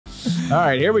All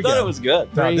right, here we go. It was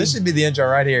good. No, this should be the intro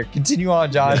right here. Continue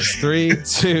on, Josh. 3,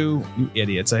 2, you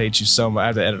idiots. I hate you so much. I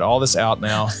have to edit all this out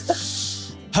now.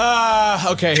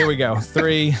 Okay, here we go.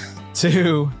 3,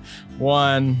 2,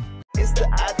 1. It's the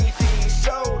IDP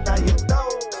show, now you know.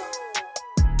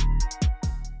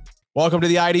 Welcome to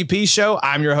the IDP show.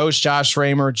 I'm your host, Josh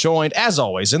Raymer, joined as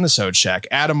always in the Sode Shack,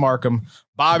 Adam Markham,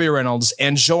 Bobby Reynolds,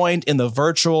 and joined in the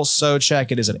virtual Sode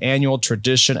Shack. It is an annual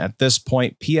tradition at this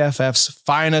point. PFF's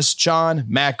finest, Jon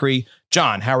Macri.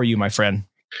 Jon, how are you, my friend?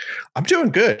 I'm doing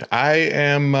good. I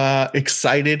am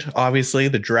excited. Obviously,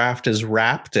 the draft is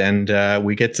wrapped and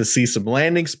we get to see some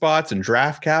landing spots and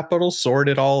draft capital, sort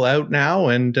it all out now.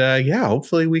 And yeah,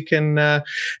 hopefully we can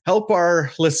help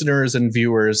our listeners and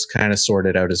viewers kind of sort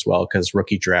it out as well, because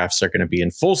rookie drafts are going to be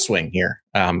in full swing here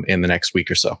in the next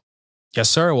week or so. Yes,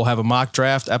 sir. We'll have a mock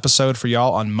draft episode for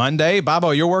y'all on Monday. Bobo,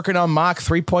 you're working on mock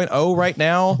 3.0 right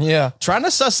now. Yeah. Trying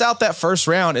to suss out that first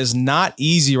round is not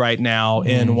easy right now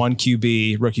in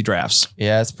 1QB rookie drafts.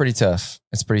 Yeah, it's pretty tough.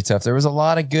 It's pretty tough. There was a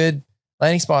lot of good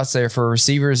landing spots there for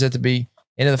receivers at the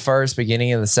end of the first,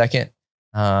 beginning of the second.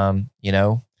 You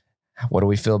know, what do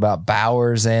we feel about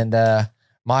Bowers and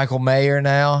Michael Mayer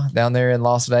now down there in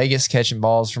Las Vegas catching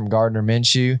balls from Gardner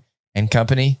Minshew and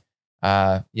company?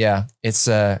 Yeah, it's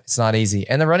not easy.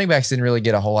 And the running backs didn't really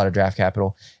get a whole lot of draft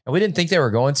capital. And we didn't think they were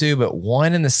going to, but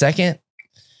one in the second.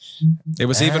 It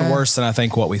was even worse than I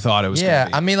think what we thought it was. Yeah, gonna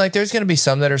be. I mean, like there's going to be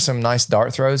some that are some nice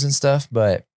dart throws and stuff,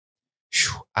 but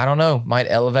I don't know. Might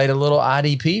elevate a little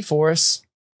IDP for us.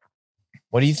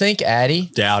 What do you think, Addy?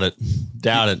 Doubt it.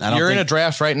 You're in a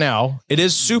draft right now. It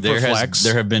is super flex.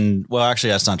 There have been, well, actually,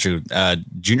 that's not true.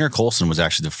 Junior Colson was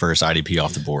actually the first IDP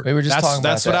off the board. We were just talking about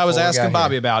that's what I was asking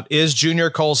Bobby about. Is Junior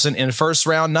Colson in first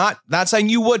round? Not saying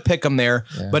you would pick him there,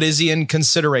 but is he in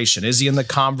consideration? Is he in the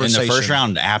conversation? In the first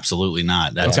round, absolutely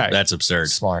not. That's absurd.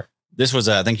 Smart. This was,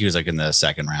 I think he was like in the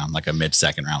second round, like a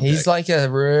mid-second round. He's pick. like a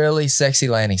really sexy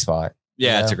landing spot.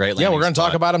 Yeah, it's a great landing Yeah, we're going to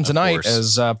talk about him tonight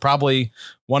as probably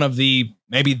one of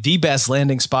maybe the best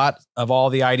landing spot of all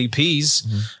the IDPs.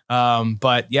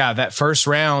 But yeah, that first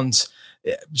round.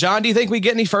 Jon, do you think we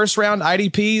get any first round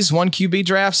IDPs, 1QB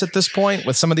drafts at this point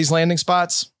with some of these landing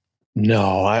spots?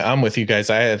 No, I'm with you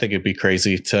guys. I think it'd be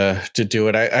crazy to do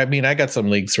it. I mean, I got some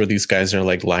leagues where these guys are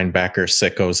like linebacker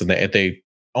sickos, and they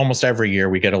almost every year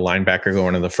we get a linebacker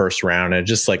going in the first round, and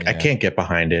just like I can't get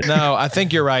behind it. No, I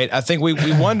think you're right. I think we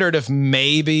wondered if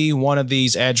maybe one of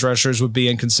these edge rushers would be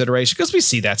in consideration, because we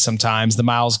see that sometimes. The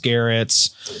Myles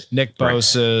Garrett's, Nick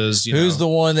Bosa's. Who's the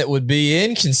one that would be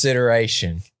in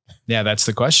consideration? Yeah, that's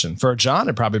the question. For Jon,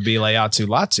 it'd probably be Liufau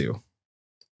Latu.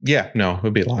 Yeah, no, it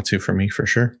would be Latu for me for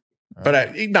sure.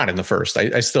 But not in the first.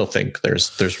 I still think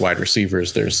there's wide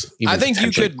receivers. There's even I think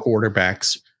you could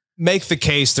quarterbacks. Make the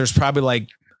case. There's probably like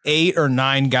 8 or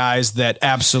 9 guys that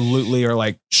absolutely are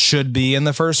like should be in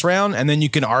the first round, and then you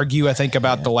can argue, I think,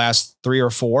 about the last 3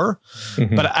 or 4.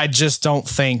 But I just don't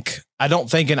think an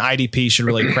IDP should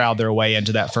really crowd their way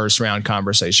into that first round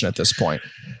conversation at this point.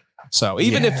 So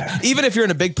even if you're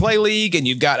in a big play league and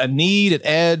you've got a need at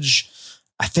edge,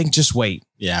 I think just wait.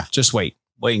 Yeah, just wait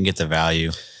and get the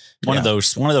value. One of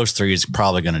those 3 is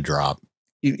probably going to drop.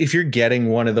 If you're getting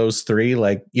one of those 3,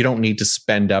 like you don't need to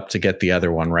spend up to get the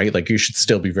other one, right? Like you should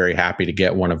still be very happy to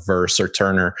get one of Verse or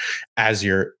Turner as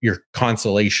your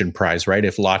consolation prize, right?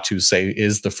 If Latu, say,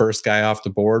 is the first guy off the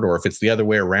board, or if it's the other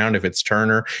way around, if it's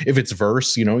Turner, if it's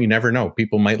Verse, you never know.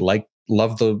 People might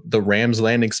love the Rams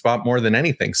landing spot more than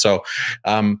anything. So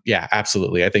yeah,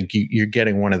 absolutely. I think you're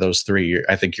getting one of those 3.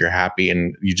 I think you're happy,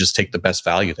 and you just take the best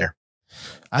value there.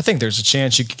 I think there's a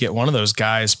chance you could get one of those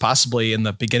guys possibly in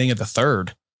the beginning of the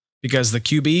 3rd, because the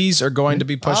QBs are going to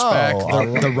be pushed back.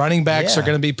 The running backs are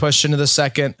going to be pushed into the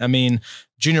 2nd. I mean,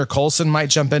 Junior Colson might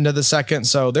jump into the 2nd.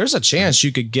 So there's a chance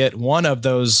you could get one of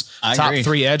those top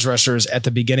 3 edge rushers at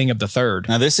the beginning of the 3rd.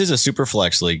 Now, this is a super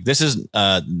flex league. This is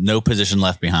no position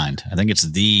left behind. I think it's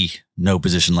the no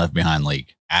position left behind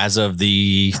league. As of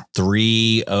the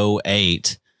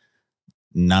 308,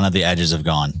 none of the edges have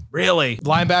gone. Really?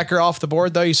 Linebacker off the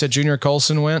board, though? You said Junior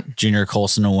Colson went? Junior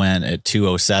Colson went at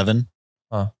 207.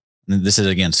 Huh. This is,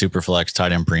 again, super flex,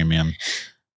 tight end premium.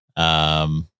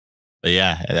 But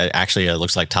yeah, actually, it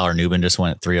looks like Tyler Nubin just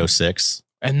went at 306.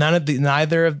 And none of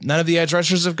the edge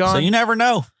rushers have gone? So you never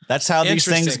know. That's how these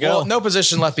things go. Well, no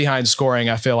position left behind scoring,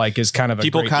 I feel like, is kind of a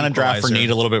people kind of draft for need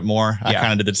a little bit more. Yeah. I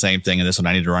kind of did the same thing in this one.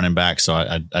 I need a running back, so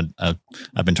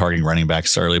I've been targeting running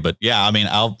backs early. But yeah, I mean,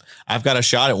 I've got a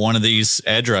shot at one of these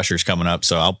edge rushers coming up,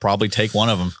 so I'll probably take one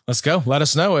of them. Let's go. Let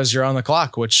us know as you're on the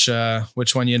clock which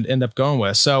one you end up going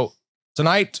with. So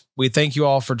Tonight, we thank you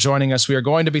all for joining us. We are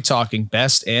going to be talking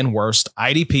best and worst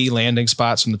IDP landing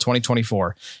spots from the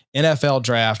 2024 NFL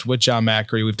Draft with Jon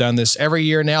Macri. We've done this every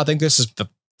year now. I think this is the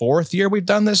 4th year we've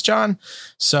done this, John.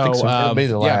 So it'll be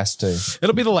the last too.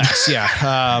 It'll be the last.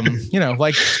 Yeah.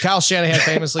 Like Kyle Shanahan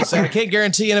famously said, I can't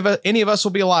guarantee any of us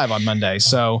will be alive on Monday.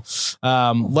 So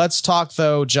let's talk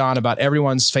though, John, about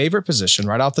everyone's favorite position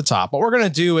right off the top. What we're going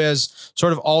to do is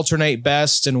sort of alternate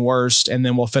best and worst, and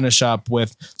then we'll finish up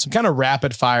with some kind of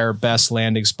rapid fire best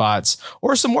landing spots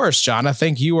or some worst, John. I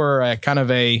think you were kind of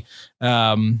a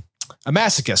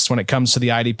masochist when it comes to the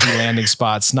IDP landing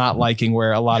spots, not liking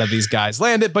where a lot of these guys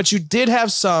landed, but you did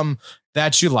have some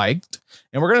that you liked.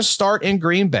 And we're going to start in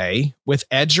Green Bay with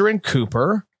Edgerrin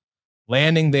Cooper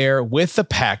landing there with the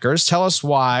Packers. Tell us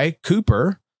why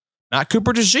Cooper, not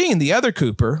Cooper DeJean, the other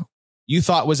Cooper, you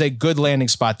thought was a good landing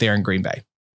spot there in Green Bay.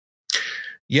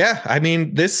 Yeah, I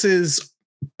mean, this is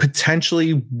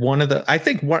potentially one of the, I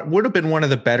think what would have been one of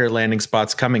the better landing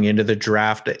spots coming into the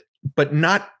draft, but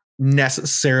not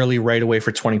necessarily right away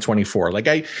for 2024. Like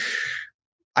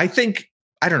I think,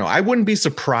 I don't know, I wouldn't be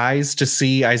surprised to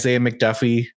see Isaiah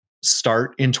McDuffie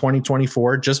start in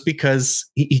 2024 just because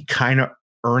he kind of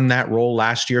earned that role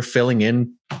last year, filling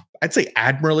in, I'd say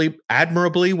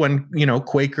admirably when,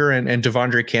 Quaker and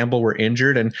Devondre Campbell were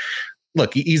injured. And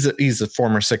look, he's a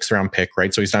former 6th round pick,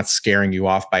 right? So he's not scaring you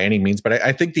off by any means, but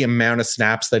I think the amount of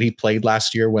snaps that he played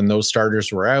last year when those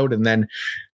starters were out, and then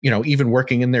even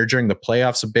working in there during the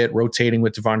playoffs a bit, rotating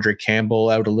with Devondre Campbell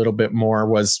out a little bit more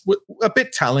was a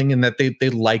bit telling in that they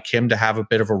like him to have a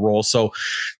bit of a role. So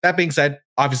that being said,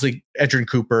 obviously Edgerrin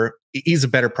Cooper, he's a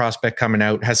better prospect coming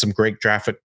out, has some great draft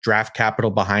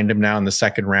capital behind him now in the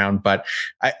 2nd round, but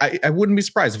I wouldn't be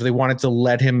surprised if they wanted to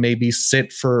let him maybe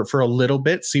sit for a little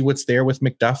bit, see what's there with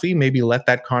McDuffie, maybe let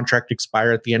that contract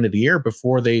expire at the end of the year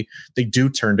before they do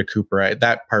turn to Cooper.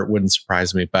 That part wouldn't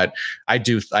surprise me, but I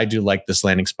do like this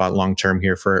landing spot long term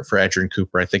here for Edgerrin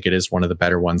Cooper. I think it is one of the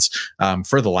better ones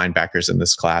for the linebackers in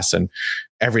this class, and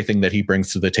everything that he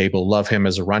brings to the table. Love him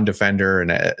as a run defender and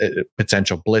a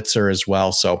potential blitzer as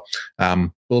well. So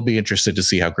we'll be interested to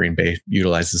see how Green Bay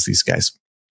utilizes these guys.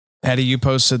 Eddie, you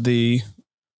posted the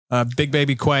Big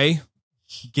Baby Quay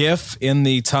GIF in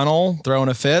the tunnel throwing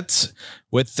a fit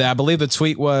with, I believe the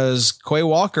tweet was, Quay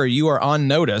Walker, you are on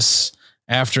notice,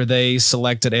 after they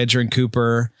selected Edgerrin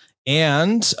Cooper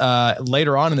and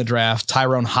later on in the draft,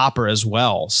 Tyrone Hopper as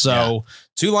well. So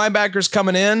 2 linebackers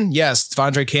coming in. Yes,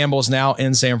 Devondre Campbell is now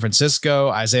in San Francisco.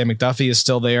 Isaiah McDuffie is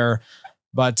still there.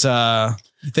 But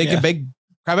you think a big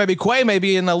Crybaby Quay may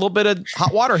be in a little bit of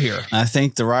hot water here. I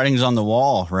think the writing's on the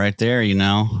wall right there,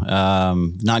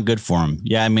 not good for him.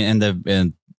 Yeah, I mean,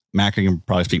 and Macri can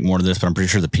probably speak more to this, but I'm pretty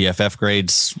sure the PFF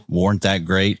grades weren't that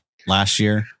great last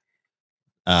year.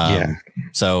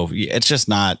 So it's just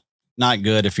not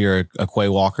good if you're a Quay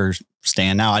Walker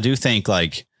stand. Now, I do think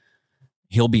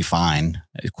he'll be fine.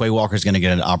 Quay Walker's going to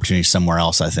get an opportunity somewhere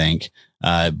else, I think.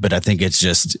 But I think it's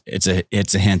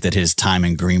a hint that his time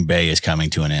in Green Bay is coming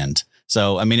to an end.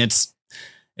 So, I mean,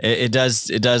 it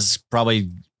does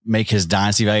probably make his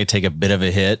dynasty value take a bit of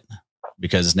a hit,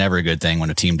 because it's never a good thing when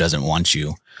a team doesn't want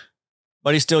you,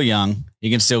 but he's still young. He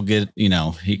can still get,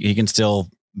 he can still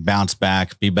bounce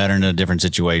back, be better in a different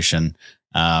situation.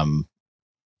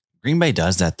 Green Bay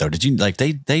does that though. Did you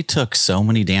they took so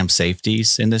many damn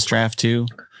safeties in this draft too,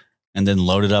 and then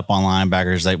loaded up on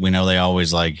linebackers. We know they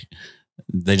always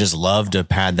they just love to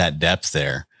pad that depth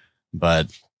there, but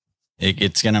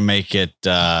it's going to make it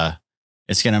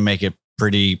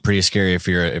pretty scary if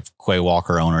you're a Quay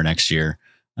Walker owner next year,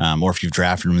 or if you've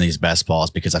drafted him in these best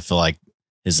balls, because I feel like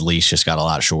his leash just got a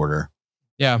lot shorter.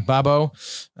 Yeah, Bobo,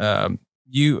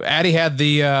 Addy had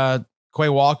the Quay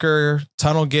Walker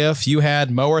tunnel gif. You had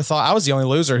mower thought. I was the only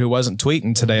loser who wasn't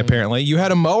tweeting today. Apparently, you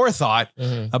had a mower thought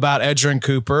about Edgerrin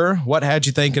Cooper. What had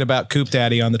you thinking about Coop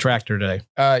Daddy on the tractor today?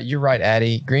 You're right,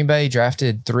 Addy. Green Bay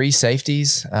drafted 3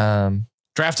 safeties.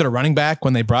 Drafted a running back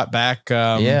when they brought back, who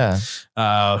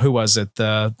was it?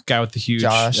 The guy with the huge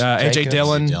AJ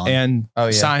Dillon and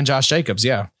signed Josh Jacobs.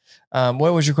 Yeah.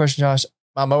 What was your question, Josh?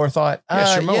 My mower thought?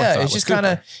 It's just kind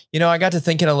of, I got to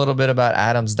thinking a little bit about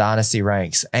Adam's dynasty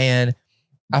ranks, and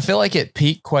I feel like at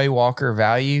peak Quay Walker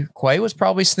value, Quay was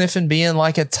probably sniffing being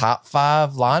like a top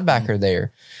 5 linebacker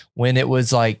there when it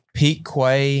was peak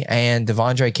Quay and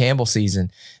Devondre Campbell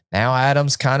season. Now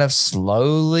Adams kind of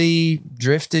slowly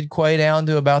drifted Quay down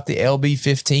to about the LB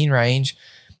 15 range,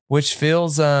 which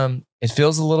feels a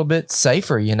little bit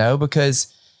safer,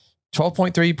 because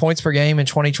 12.3 points per game in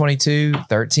 2022,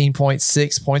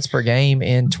 13.6 points per game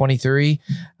in 23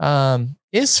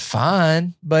 is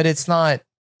fine, but it's not,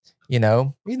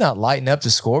 he's not lighting up the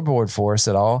scoreboard for us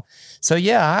at all. So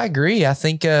yeah, I agree. I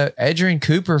think Edgerrin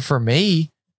Cooper for me.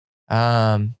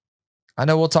 I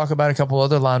know we'll talk about a couple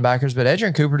other linebackers, but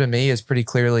Edgerrin Cooper to me is pretty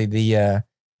clearly he's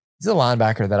a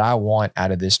linebacker that I want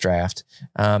out of this draft.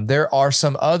 There are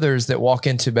some others that walk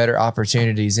into better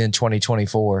opportunities in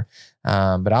 2024,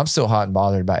 but I'm still hot and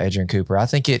bothered by Edgerrin Cooper. I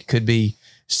think it could be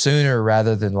sooner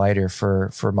rather than later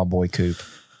for my boy Coop.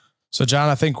 So, John,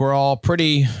 I think we're all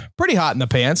pretty hot in the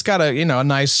pants. Got a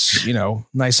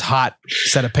nice hot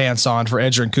set of pants on for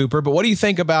Edgerrin Cooper. But what do you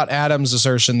think about Adam's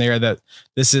assertion there that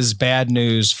this is bad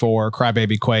news for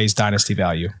Crybaby Quay's dynasty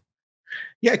value?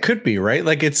 Yeah, it could be, right.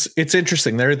 Like it's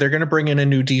interesting. They're going to bring in a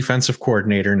new defensive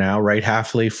coordinator now, right?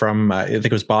 Halfley from I think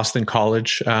it was Boston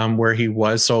College, where he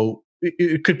was. So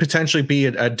it could potentially be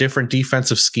a different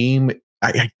defensive scheme.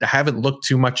 I haven't looked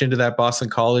too much into that Boston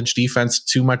College defense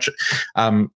too much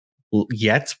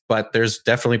yet, but there's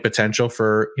definitely potential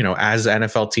for, as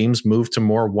NFL teams move to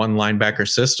more one linebacker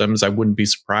systems, I wouldn't be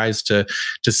surprised to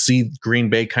see Green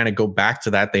Bay kind of go back to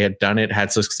that. They had done it,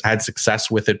 had success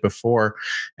with it before.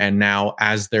 And now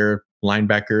as their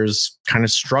linebackers kind of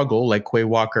struggle like Quay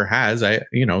Walker has,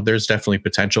 there's definitely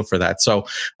potential for that. So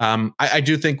I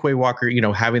do think Quay Walker,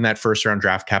 having that first round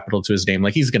draft capital to his name,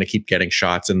 like he's going to keep getting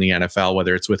shots in the NFL,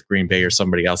 whether it's with Green Bay or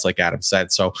somebody else, like Adam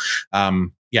said. So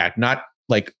not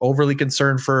like overly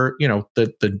concerned for,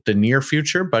 the near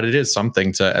future, but it is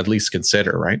something to at least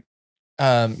consider, right?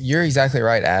 You're exactly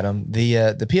right, Adam.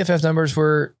 The PFF numbers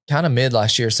were kind of mid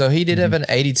last year. So he did have an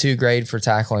 82 grade for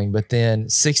tackling, but then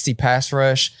 60 pass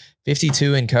rush,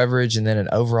 52 in coverage, and then an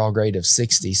overall grade of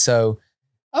 60. So,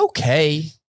 okay.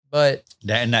 But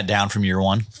isn't that down from year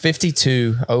one?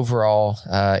 52 overall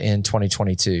in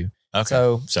 2022.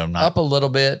 Okay. So not up a little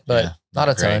bit, but not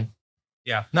a ton.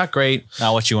 Yeah, not great.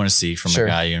 Not what you want to see from a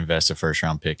guy you invest a first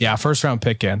round pick. Yeah, first round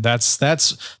pick in. That's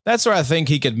where I think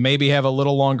he could maybe have a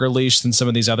little longer leash than some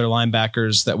of these other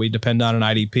linebackers that we depend on in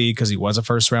IDP because he was a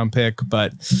first round pick.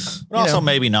 But also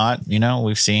maybe not.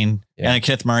 We've seen and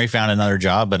Kenneth Murray found another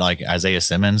job, but like Isaiah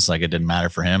Simmons, like it didn't matter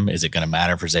for him. Is it going to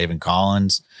matter for Zaven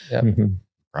Collins? Yep.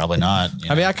 Probably not.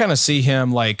 I mean, I kind of see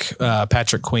him like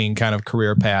Patrick Queen kind of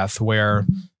career path where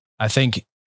I think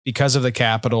because of the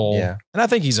capital, and I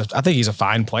think he's a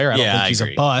fine player. I don't think he's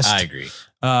a bust. I agree.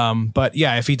 But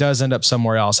yeah, if he does end up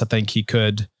somewhere else, I think he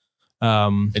could.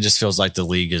 It just feels like the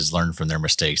league has learned from their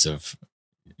mistakes of,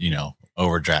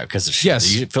 overdraft because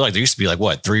you feel like there used to be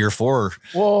like 3 or 4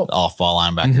 off-ball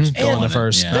linebackers going in the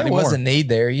first. There was a need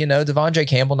there. Devondre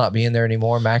Campbell not being there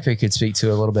anymore. Macri could speak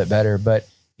to a little bit better, but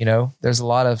there's a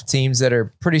lot of teams that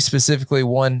are pretty specifically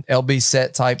one LB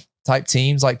set type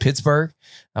teams like Pittsburgh.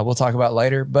 We'll talk about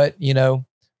later, but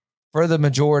for the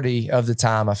majority of the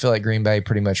time, I feel like Green Bay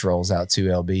pretty much rolls out 2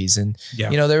 LBs, and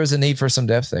there was a need for some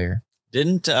depth there.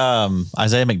 Didn't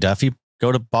Isaiah McDuffie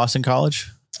go to Boston College?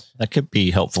 That could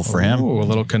be helpful for him. Ooh, a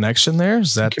little connection there.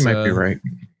 Is that you might be right?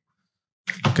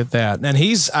 Look at that, and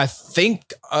he's I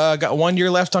think got 1 year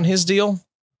left on his deal.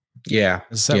 Yeah,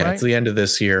 is that right? It's the end of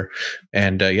this year,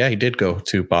 and he did go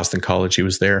to Boston College. He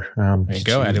was there. There you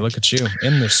go, Eddie. Look at you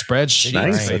in the spreadsheet.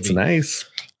 Nice, that's nice.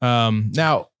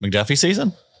 Now McDuffie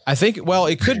season. I think,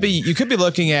 it could be, you could be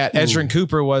looking at Edgerrin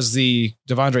Cooper was the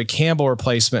Devondre Campbell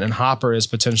replacement and Hopper is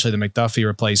potentially the McDuffie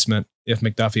replacement if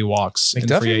McDuffie walks.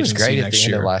 McDuffie was great at the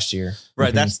end of last year.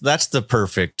 Right. That's the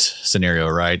perfect scenario,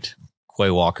 right? Quay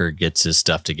Walker gets his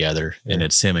stuff together and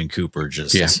it's him and Cooper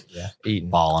just eating,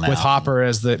 balling out. With Hopper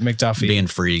as the McDuffie. Being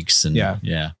freaks. And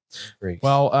Freaks.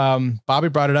 Well, Bobby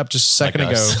brought it up just a second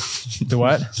ago. The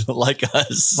what? Like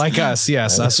us. Like us.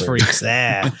 Yes. Us freaks.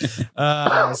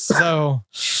 So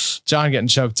John getting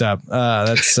choked up.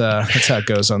 That's how it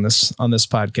goes on this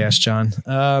podcast, John.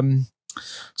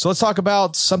 So let's talk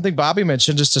about something Bobby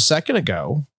mentioned just a second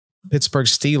ago. Pittsburgh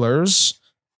Steelers.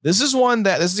 This is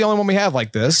the only one we have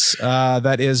like this.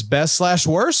 That is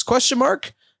best/worst ?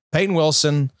 Payton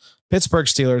Wilson, Pittsburgh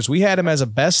Steelers. We had him as a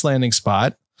best landing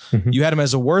spot. You had him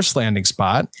as a worst landing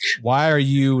spot. Why are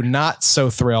you not so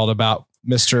thrilled about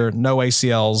Mr. No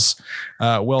ACLs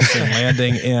Wilson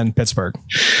landing in Pittsburgh?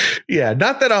 Yeah,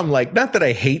 not that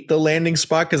I hate the landing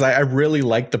spot because I really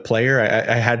like the player.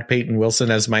 I had Payton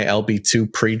Wilson as my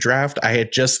LB2 pre-draft. I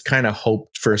had just kind of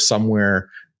hoped for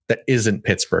somewhere that isn't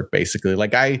Pittsburgh, basically.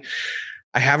 Like I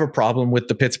have a problem with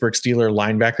the Pittsburgh Steelers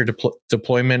linebacker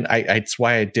deployment. It's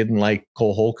why I didn't like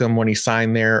Cole Holcomb when he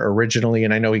signed there originally.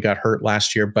 And I know he got hurt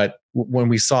last year, but when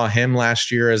we saw him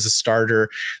last year as a starter,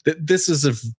 this is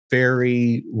a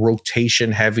very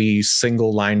rotation heavy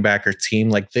single linebacker team.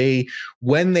 Like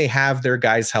when they have their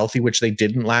guys healthy, which they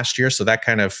didn't last year. So that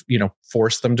kind of,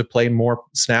 forced them to play more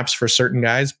snaps for certain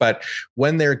guys. But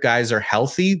when their guys are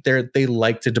healthy, they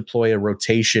like to deploy a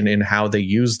rotation in how they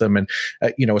use them. And,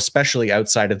 especially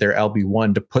outside of their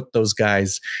LB1 to put those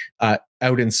guys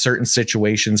out in certain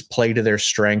situations, play to their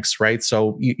strengths, right?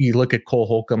 So you look at Cole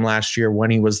Holcomb last year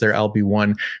when he was their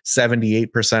LB1,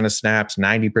 78% of snaps,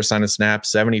 90% of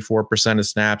snaps, 74% of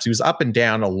snaps. He was up and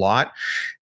down a lot.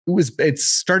 It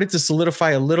started to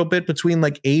solidify a little bit between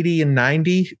like 80 and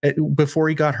 90 before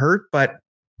he got hurt, but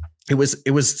it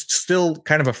was still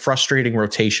kind of a frustrating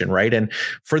rotation, right? And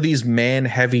for these man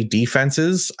heavy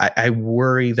defenses, I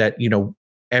worry that,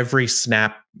 every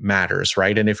snap matters,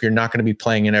 right? And if you're not going to be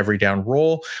playing an every down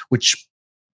role, which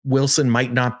Wilson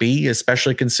might not be,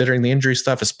 especially considering the injury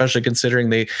stuff, especially considering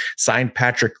they signed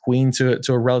Patrick Queen to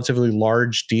a relatively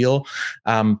large deal.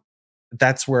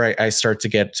 That's where I start to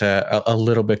get a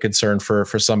little bit concerned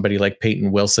for somebody like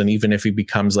Payton Wilson, even if he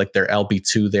becomes like their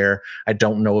LB2 there. I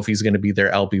don't know if he's going to be their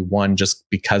LB1 just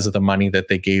because of the money that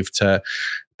they gave to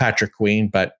Patrick Queen.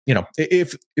 But,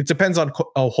 if it depends on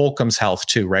Holcomb's health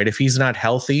too, right? If he's not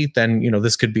healthy, then,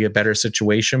 this could be a better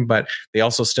situation. But they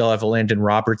also still have a Landon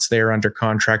Roberts there under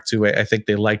contract too. I think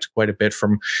they liked quite a bit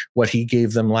from what he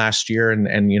gave them last year. And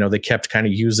they kept kind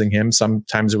of using him.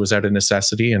 Sometimes it was out of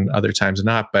necessity and other times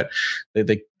not, but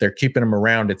they're keeping him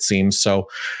around, it seems. So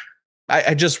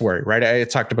I just worry, right? I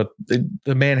talked about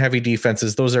the man heavy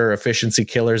defenses. Those are efficiency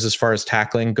killers as far as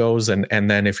tackling goes. And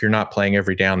then if you're not playing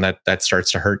every down, that starts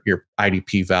to hurt your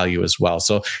IDP value as well.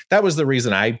 So that was the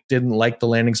reason I didn't like the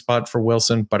landing spot for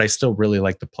Wilson, but I still really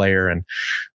like the player. And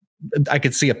I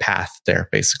could see a path there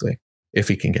basically, if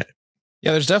he can get it.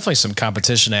 Yeah, there's definitely some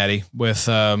competition, Addy, with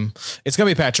it's going to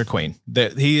be Patrick Queen.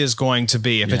 That he is going to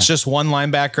be. If it's just one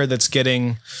linebacker that's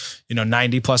getting,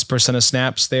 90+% of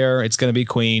snaps there, it's going to be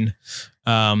Queen.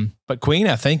 But Queen,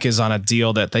 I think, is on a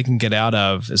deal that they can get out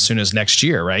of as soon as next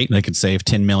year, right? They could save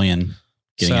 $10 million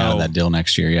getting out of that deal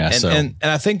next year. Yeah. And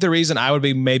I think the reason I would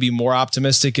be maybe more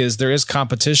optimistic is there is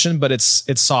competition, but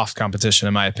it's soft competition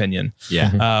in my opinion.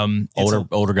 Yeah.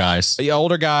 Older guys. Yeah,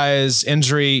 older guys,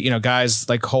 injury, guys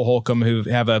like Cole Holcomb who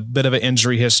have a bit of an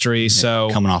injury history. So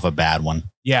coming off a bad one.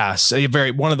 Yeah. So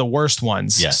one of the worst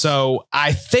ones. Yes. So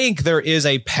I think there is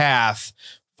a path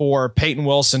for Payton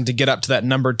Wilson to get up to that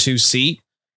number 2 seat.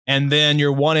 And then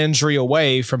you're one injury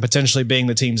away from potentially being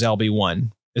the team's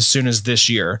LB1 as soon as this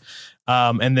year.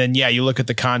 And then, you look at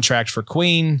the contract for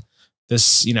Queen,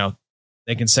 this,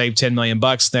 they can save $10 million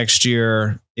next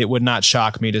year. It would not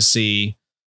shock me to see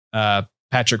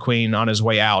Patrick Queen on his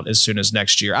way out as soon as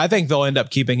next year. I think they'll end up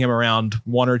keeping him around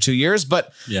 1 or 2 years,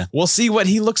 but we'll see what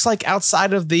he looks like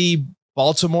outside of the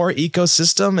Baltimore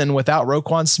ecosystem and without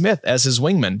Roquan Smith as his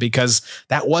wingman, because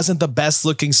that wasn't the best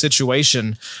looking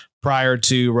situation prior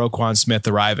to Roquan Smith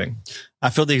arriving.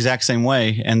 I feel the exact same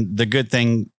way. And the good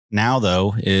thing now,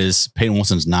 though, is Payton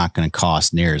Wilson's not going to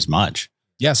cost near as much.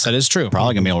 Yes, that is true.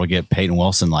 Probably going to be able to get Payton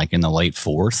Wilson like in the late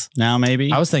 4th now,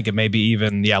 maybe. I was thinking maybe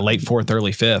even, late 4th,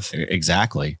 early 5th.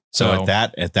 Exactly. So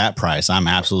at that price, I'm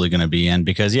absolutely going to be in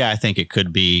because, I think it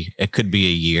could be a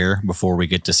year before we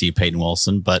get to see Payton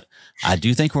Wilson, but I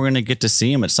do think we're going to get to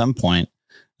see him at some point.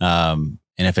 And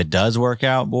if it does work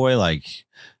out, boy, like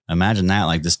imagine that,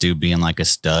 like this dude being like a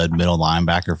stud middle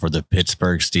linebacker for the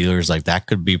Pittsburgh Steelers. Like that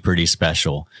could be pretty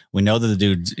special. We know that the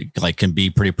dude like can be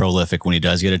pretty prolific when he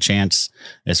does get a chance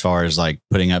as far as like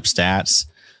putting up stats.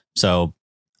 So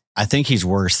I think he's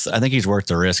worth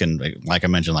the risk. And like I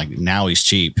mentioned, like now he's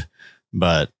cheap,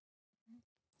 but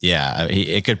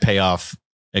it could pay off.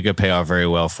 It could pay off very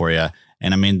well for you.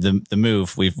 And I mean, the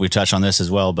move we touched on this as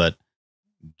well, but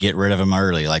get rid of him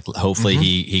early. Like hopefully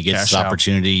he gets this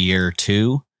opportunity year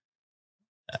 2.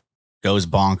 Goes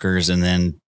bonkers and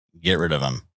then get rid of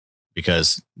him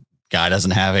because guy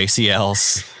doesn't have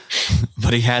ACLs,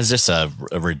 but he has just a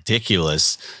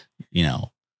ridiculous, injury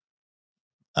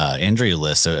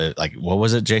list. Like what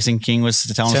was it? Jason King was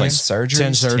telling us like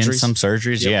 10 some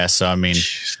surgeries. Yep. Yeah. So, I mean,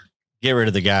 get rid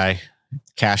of the guy,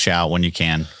 cash out when you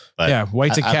can. But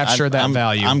wait to capture that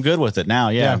value. I'm good with it now.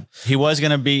 Yeah. He was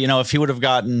going to be, if he would have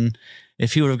gotten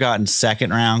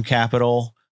 2nd round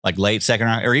capital, like late 2nd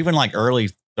round or even like early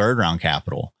 3rd round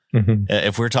capital.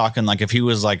 If we're talking like if he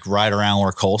was like right around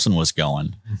where Colson was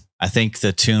going, I think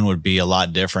the tune would be a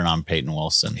lot different on Payton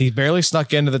Wilson. He barely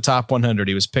snuck into the top 100.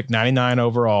 He was picked 99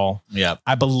 overall. Yeah.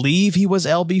 I believe he was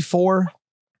LB4.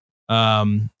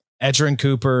 Edgerrin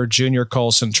Cooper, Junior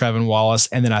Colson, Trevin Wallace,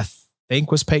 and then I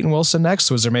think was Payton Wilson next.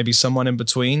 Was there maybe someone in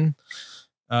between?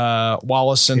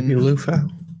 Wallace and Maybe Liufau.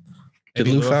 Did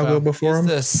Liufau go before him?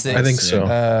 The sixth, I think so.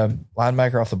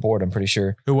 Linebacker off the board, I'm pretty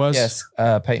sure. Who was? Yes,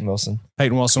 Payton Wilson.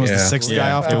 Peyton Wilson was the sixth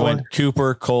guy off the It board. went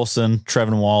Cooper, Colson,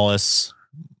 Trevin Wallace,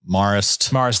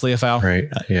 Marist, Marist, Liufau. Right.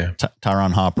 Yeah.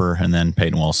 Tyron Hopper, and then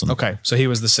Peyton Wilson. Okay, so he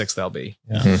was the sixth LB.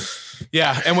 Yeah.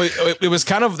 Yeah, and it was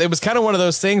kind of one of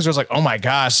those things where it's like, oh my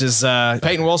gosh, is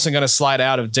Peyton Wilson going to slide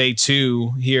out of day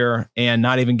 2 here and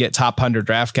not even get top 100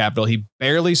 draft capital? He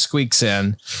barely squeaks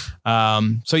in.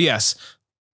 So yes,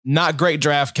 not great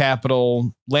draft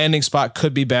capital. Landing spot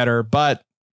could be better, but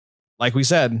like we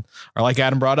said, or like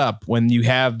Adam brought up, when you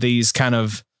have these kind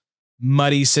of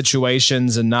muddy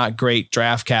situations and not great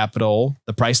draft capital,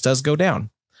 the price does go down.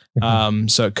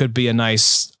 So it could be a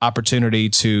nice opportunity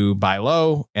to buy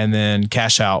low and then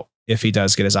cash out if he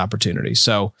does get his opportunity.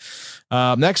 So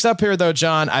next up here though,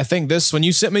 John, I think when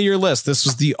you sent me your list, this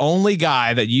was the only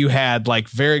guy that you had like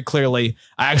very clearly,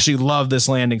 I actually love this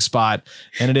landing spot.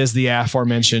 And it is the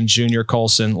aforementioned Junior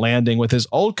Colson landing with his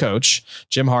old coach,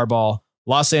 Jim Harbaugh,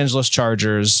 Los Angeles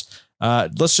Chargers.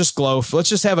 Let's just let's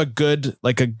just have a good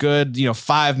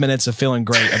 5 minutes of feeling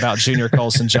great about Junior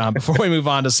Colson, John, before we move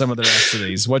on to some of the rest of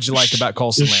these. What'd you like about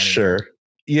Colson landing? Sure.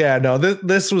 Yeah, no,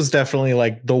 this was definitely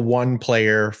like the one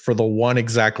player for the one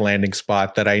exact landing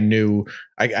spot that I knew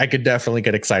I could definitely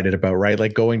get excited about, right?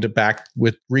 Like going to back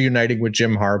with reuniting with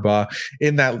Jim Harbaugh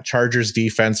in that Chargers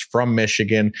defense from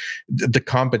Michigan. The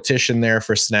competition there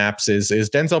for snaps is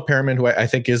Denzel Perryman, who I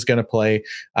think is going to play,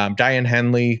 Diane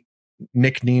Henley,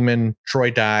 Nick Neiman, Troy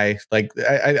Dye. Like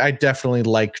I definitely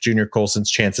like Junior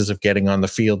Colson's chances of getting on the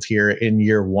field here in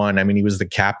year 1. I mean, he was the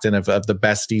captain of the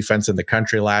best defense in the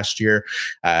country last year.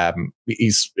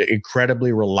 He's an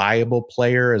incredibly reliable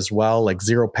player as well, like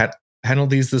 0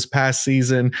 penalties this past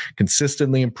season,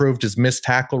 consistently improved his missed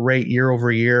tackle rate year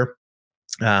over year.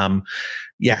 Even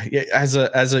as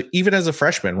a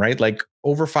freshman, right? Like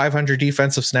over 500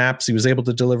 defensive snaps. He was able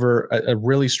to deliver a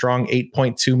really strong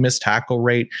 8.2 missed tackle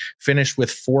rate, finished with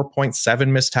 4.7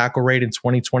 missed tackle rate in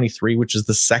 2023, which is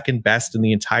the second best in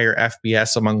the entire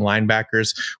FBS among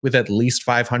linebackers with at least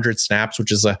 500 snaps,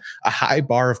 which is a high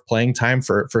bar of playing time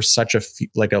for such a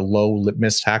low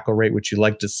missed tackle rate, which you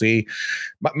like to see.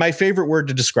 My favorite word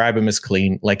to describe him is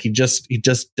clean. Like he just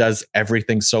does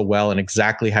everything so well and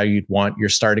exactly how you'd want your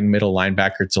starting middle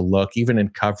linebacker to look, even in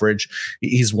coverage.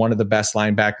 He's one of the best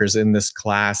linebackers in this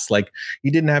class. Like he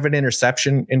didn't have an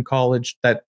interception in college.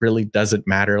 That really doesn't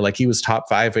matter. Like he was top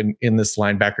 5 in this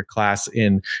linebacker class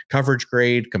in coverage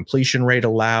grade, completion rate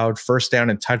allowed, first down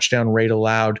and touchdown rate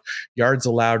allowed, yards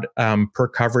allowed per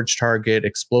coverage target,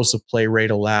 explosive play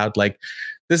rate allowed. Like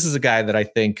this is a guy that I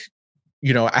think,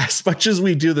 as much as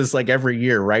we do this like every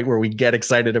year, right, where we get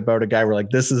excited about a guy, we're like,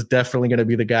 this is definitely going to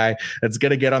be the guy that's going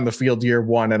to get on the field year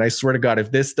 1. And I swear to God, if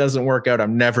this doesn't work out,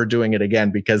 I'm never doing it again,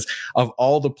 because of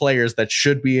all the players that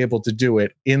should be able to do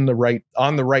it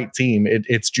on the right team,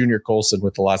 it's Junior Colson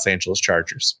with the Los Angeles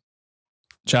Chargers.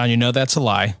 John, that's a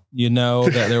lie.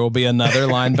 That there will be another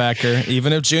linebacker.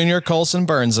 Even if Junior Colson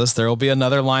burns us, there will be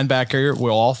another linebacker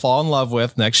we'll all fall in love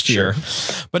with next year.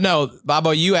 But no,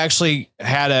 Bobo, you actually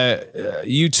had a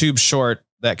YouTube short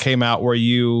that came out where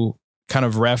you kind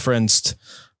of referenced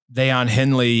Deion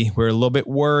Henley. We're a little bit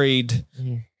worried,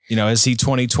 is he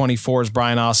 2024's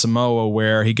Brian Asamoah,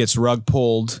 where he gets rug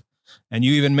pulled. And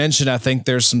you even mentioned, I think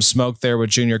there's some smoke there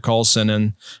with Junior Colson,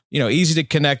 and, easy to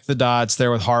connect the dots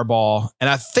there with Harbaugh. And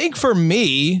I think for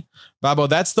me, Bobo,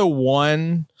 that's the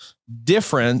one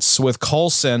difference with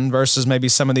Colson versus maybe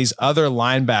some of these other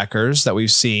linebackers that we've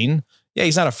seen. Yeah,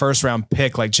 he's not a first round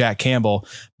pick like Jack Campbell,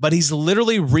 but he's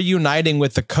literally reuniting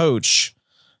with the coach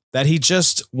that he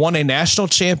just won a national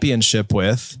championship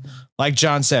with. Like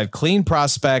John said, clean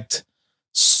prospect,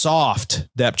 soft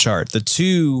depth chart. The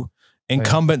two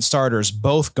incumbent starters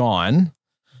both gone.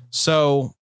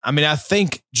 So, I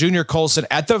think Junior Colson,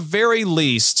 at the very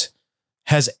least,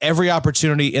 has every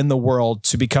opportunity in the world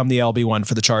to become the LB1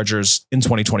 for the Chargers in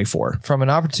 2024. From an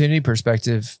opportunity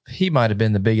perspective, he might have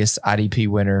been the biggest IDP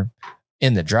winner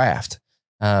in the draft,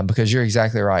 because you're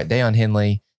exactly right. Deion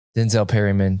Henley, Denzel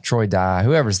Perryman, Troy Dye,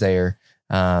 whoever's there,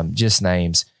 just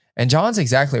names. And John's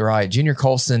exactly right. Junior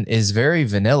Colson is very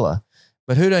vanilla,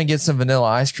 but who doesn't get some vanilla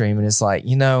ice cream? And it's like,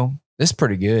 this is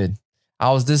pretty good.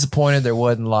 I was disappointed there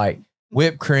wasn't like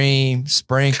whipped cream,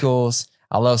 sprinkles.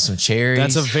 I love some cherries.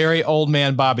 That's a very old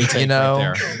man Bobby take right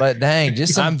there. But dang,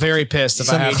 just I'm very pissed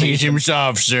if I have to eat him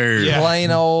soft serve.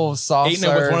 Plain old soft eating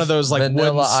it with one of those like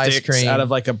wooden ice sticks cream out of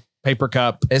like a paper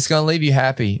cup. It's going to leave you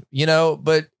happy,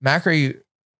 But Macri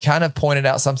kind of pointed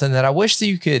out something that I wish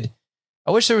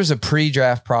there was a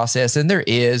pre-draft process, and there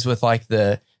is with like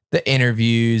the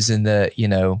interviews and the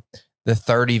the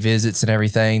 30 visits and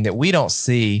everything that we don't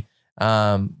see.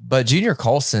 But Junior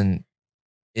Colson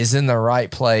is in the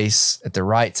right place at the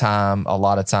right time a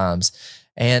lot of times.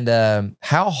 And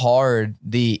how hard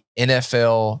the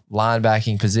NFL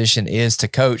linebacking position is to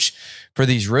coach for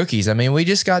these rookies. I mean, we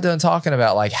just got done talking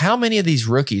about like how many of these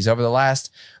rookies over the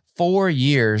last 4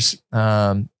 years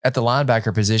at the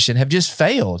linebacker position have just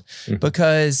failed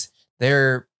because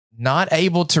they're not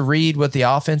able to read what the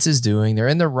offense is doing. They're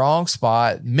in the wrong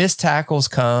spot. Missed tackles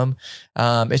come.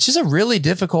 It's just a really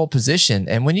difficult position.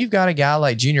 And when you've got a guy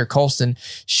like Junior Colson,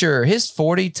 sure, his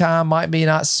 40 time might be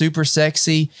not super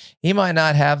sexy. He might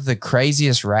not have the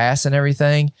craziest RAS and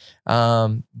everything.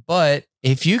 But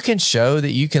if you can show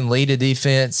that you can lead a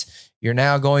defense, you're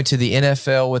now going to the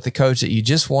NFL with the coach that you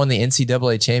just won the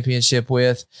NCAA championship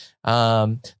with.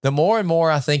 The more and more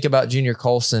I think about Junior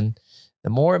Colson, the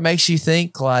more it makes you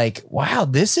think like, wow,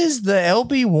 this is the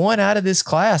LB1 out of this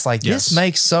class. Like this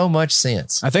makes so much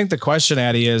sense. I think the question,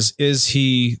 Addy, is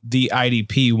he the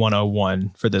IDP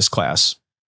 101 for this class?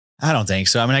 I don't think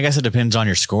so. I mean, I guess it depends on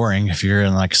your scoring. If you're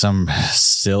in like some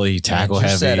silly tackle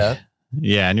heavy setup.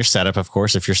 Yeah. And your setup, of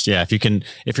course, if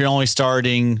you're only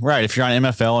starting, right. If you're on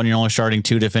MFL and you're only starting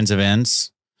 2 defensive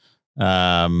ends,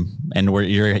 and where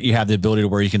you have the ability to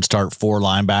where you can start 4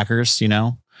 linebackers,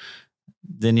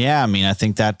 then yeah, I mean, I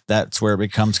think that's where it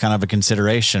becomes kind of a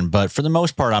consideration. But for the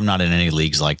most part, I'm not in any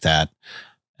leagues like that.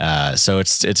 So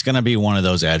it's going to be one of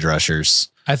those edge rushers.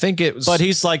 I think it was, but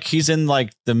he's in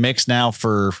like the mix now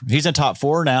he's in top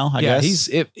 4 now. I guess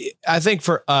I think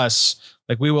for us,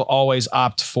 like we will always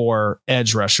opt for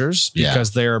edge rushers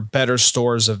because they're better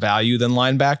stores of value than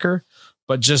linebacker.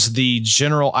 But just the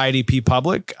general IDP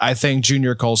public, I think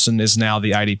Junior Colson is now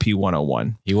the IDP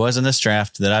 101. He was in this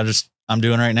draft that I'm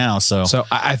doing right now. So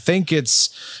I think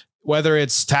it's whether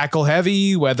it's tackle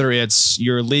heavy, whether it's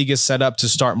your league is set up to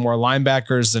start more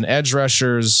linebackers than edge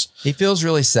rushers. He feels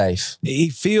really safe.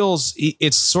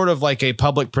 It's sort of like a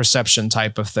public perception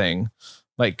type of thing,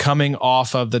 like coming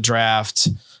off of the draft,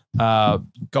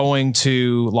 going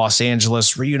to Los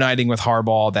Angeles, reuniting with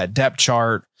Harbaugh, that depth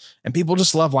chart. And people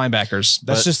just love linebackers.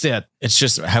 That's just it. It's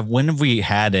just when have we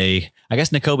had I guess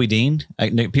Nakobe Dean,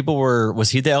 was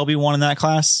he the LB1 in that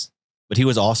class? But he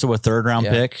was also a 3rd round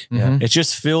pick. Yeah. It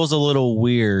just feels a little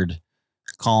weird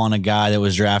calling a guy that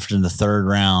was drafted in the 3rd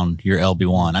round your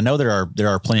LB1. I know there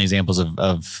are plenty of examples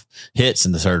of hits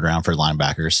in the 3rd round for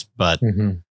linebackers, but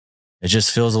it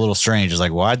just feels a little strange. It's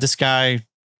like, why'd this guy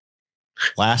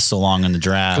last so long in the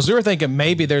draft? Because we were thinking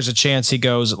maybe there's a chance he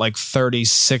goes at like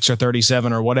 36 or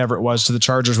 37 or whatever it was to the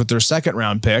Chargers with their 2nd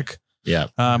round pick. Yeah.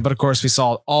 But of course we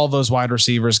saw all those wide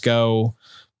receivers go.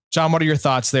 John, what are your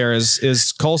thoughts there?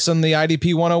 Is Colson the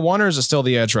IDP 101 or is it still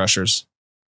the edge rushers?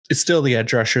 It's still the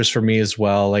edge rushers for me as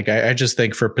well. Like I just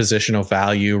think for positional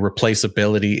value,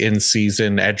 replaceability in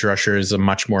season, edge rusher is a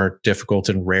much more difficult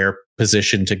and rare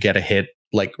position to get a hit,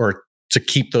 or to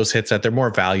keep those hits at. They're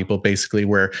more valuable, basically,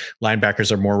 where linebackers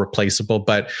are more replaceable.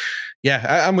 But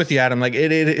yeah, I'm with you, Adam. Like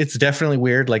it's definitely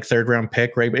weird, like 3rd round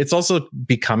pick, right? But it's also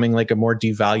becoming like a more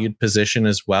devalued position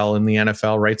as well in the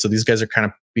NFL, right? So these guys are kind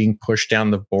of being pushed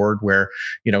down the board where,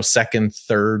 2nd,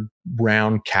 3rd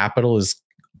round capital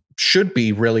should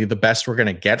be really the best we're going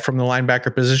to get from the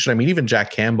linebacker position. I mean, even Jack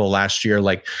Campbell last year,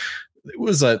 like it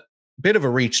was a bit of a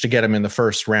reach to get him in the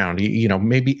 1st round.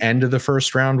 Maybe end of the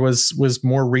 1st round was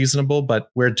more reasonable, but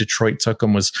where Detroit took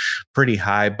him was pretty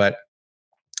high. But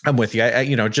I'm with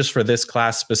you. Just for this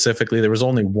class specifically, there was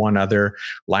only one other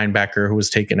linebacker who was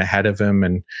taken ahead of him,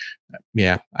 and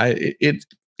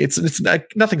it's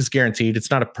nothing's guaranteed. It's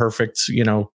not a perfect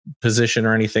position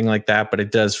or anything like that, but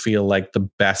it does feel like the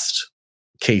best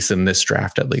case in this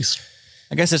draft, at least.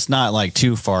 I guess it's not like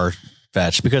too far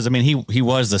fetched because I mean he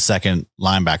was the 2nd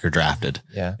linebacker drafted.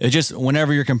 Yeah, it just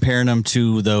whenever you're comparing them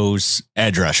to those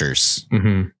edge rushers,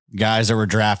 guys that were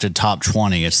drafted top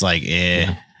 20, it's like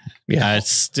I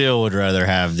still would rather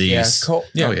have these.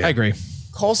 Yeah, I agree.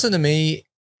 Colson to me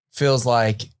feels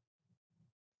like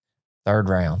 3rd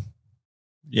round.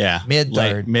 Yeah, mid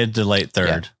to late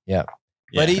 3rd. Yeah.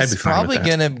 But he's probably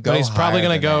gonna go. He's probably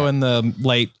gonna go in the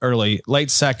late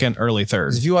 2nd, early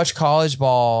 3rd. If you watch college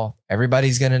ball,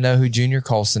 everybody's gonna know who Junior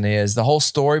Colson is. The whole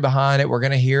story behind it, we're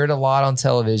gonna hear it a lot on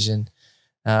television.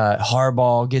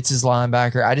 Harbaugh gets his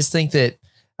linebacker.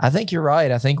 I think you're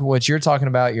right. I think what you're talking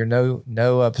about, your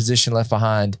no position left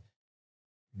behind.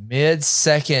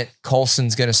 Mid-2nd,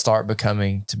 Colson's going to start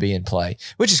becoming to be in play,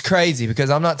 which is crazy because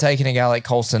I'm not taking a guy like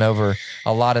Colson over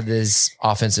a lot of these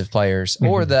offensive players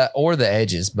or the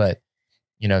edges, but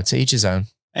to each his own.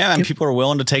 And people are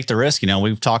willing to take the risk.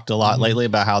 We've talked a lot lately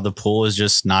about how the pool is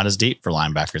just not as deep for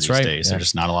linebackers these days. Yeah. There's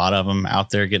just not a lot of them out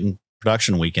there getting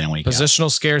production week in and week out.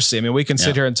 Positional scarcity. I mean, we can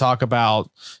sit here and talk about,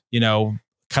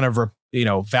 kind of,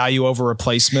 value over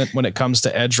replacement when it comes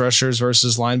to edge rushers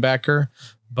versus linebacker,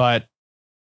 but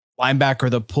linebacker,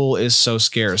 the pool is so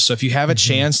scarce. So if you have a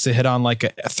chance to hit on like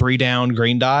a 3-down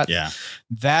green dot,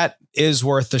 that is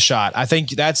worth the shot. I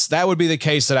think that would be the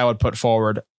case that I would put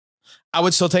forward. I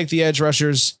would still take the edge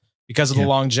rushers because of the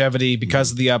longevity,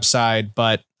 because of the upside,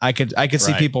 but I could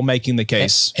see people making the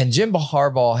case. And Jim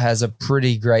Harbaugh has a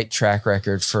pretty great track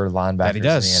record for linebackers that he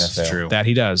does. in the NFL. True. That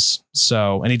he does.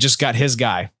 So, and he just got his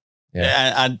guy.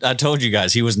 Yeah, I told you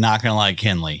guys he was not going to like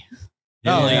Henley.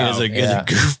 Henley is a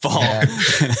goofball.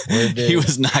 Yeah. He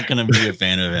was not going to be a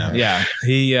fan of him. Yeah,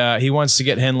 he wants to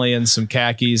get Henley in some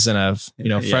khakis and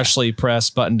a freshly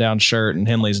pressed button down shirt, and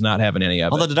Henley's not having any of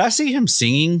it. Although, did I see him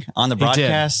singing on the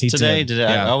broadcast today? Did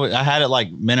I had it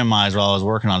like minimized while I was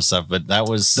working on stuff, but that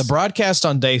was the broadcast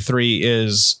on day 3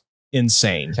 is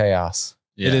insane chaos.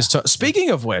 Yeah. It is. Speaking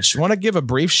of which, I want to give a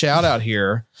brief shout out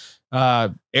here.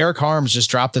 Eric Harms just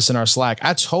dropped this in our Slack.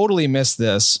 I totally missed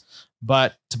this.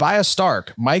 But Tobias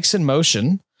Stark, Mike's in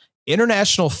Motion,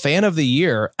 International Fan of the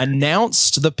Year,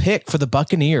 announced the pick for the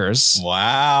Buccaneers.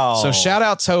 Wow. So shout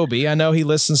out Toby. I know he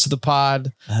listens to the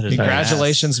pod.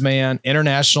 Congratulations, man.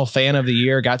 International Fan of the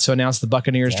Year. Got to announce the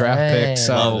Buccaneers draft pick.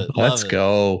 So let's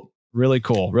go. Really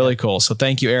cool. Really cool. So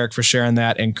thank you, Eric, for sharing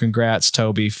that. And congrats,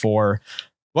 Toby, for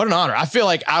what an honor. I feel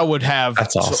like I would have.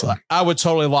 That's awesome. I would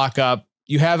totally lock up.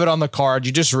 You have it on the card.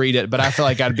 You just read it, but I feel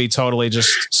like I'd be totally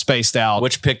just spaced out.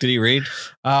 Which pick did he read?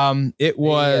 It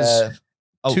was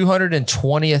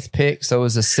 220th pick. So it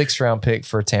was a 6th-round pick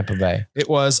for Tampa Bay. It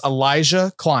was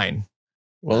Elijah Klein.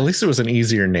 Well, at least it was an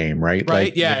easier name, right? Right.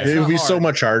 Like, yeah. it would be so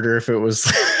much harder if it was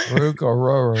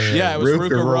Ruka Yeah, it was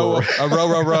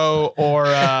Ruka or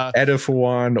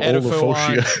Edifuan,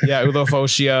 Olafosio. Yeah,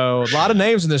 Olafosio. A lot of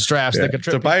names in this draft that could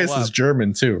trip Tobias is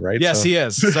German too, right? Yes, he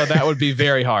is. So that would be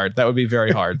very hard. That would be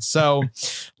very hard. So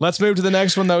let's move to the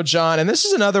next one though, John. And this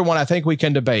is another one I think we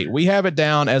can debate. We have it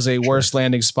down as a worst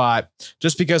landing spot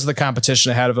just because of the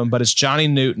competition ahead of him, but it's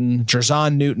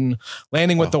Jerzon Newton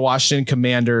landing with the Washington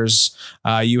Commanders.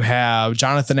 You have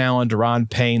Jonathan Allen, Daron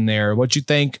Payne there. What'd you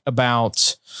think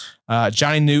about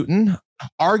Johnny Newton?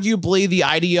 Arguably the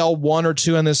IDL 1 or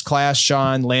 2 in this class,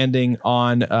 John, landing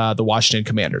on the Washington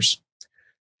Commanders.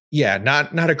 Yeah,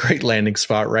 not a great landing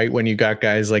spot, right? When you got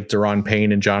guys like Daron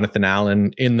Payne and Jonathan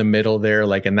Allen in the middle there,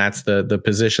 and that's the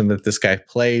position that this guy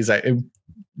plays. It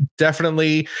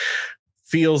definitely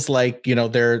feels like,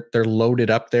 they're loaded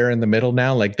up there in the middle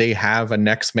now. Like they have a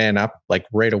next man up like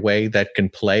right away that can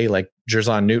play, like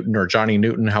Jerzon Newton or Johnny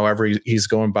Newton, however he's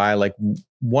going by, like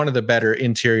one of the better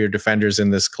interior defenders in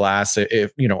this class.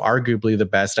 If arguably the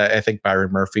best. I think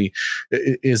Byron Murphy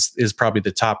is probably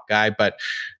the top guy, but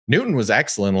Newton was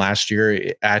excellent last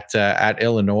year at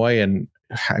Illinois, and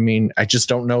I mean, I just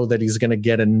don't know that he's going to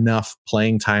get enough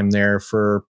playing time there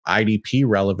for IDP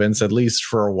relevance, at least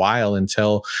for a while,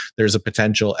 until there's a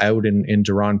potential out in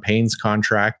Daron Payne's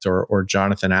contract or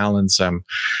Jonathan Allen's.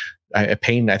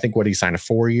 Payne, I think he signed a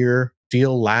 4-year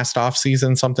deal last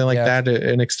offseason, something like that,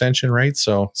 an extension, right?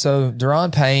 So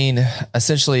Daron Payne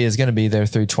essentially is going to be there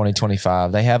through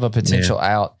 2025. They have a potential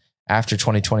out after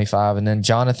 2025, and then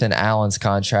Jonathan Allen's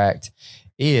contract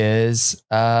is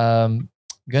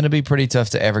going to be pretty tough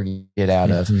to ever get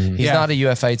out of. He's not a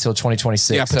UFA till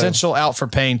 2026. Yeah, potential out for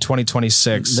Payne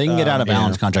 2026. They can get out of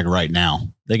Allen's contract right now.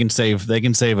 They can save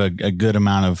a good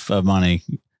amount of money,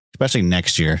 especially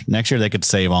next year. Next year they could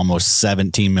save almost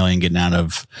 $17 million getting out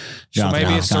of Jonathan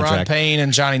Allen's contract. Maybe it's Daron Payne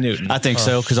and Johnny Newton. I think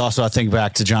so, because also I think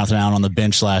back to Jonathan Allen on the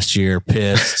bench last year,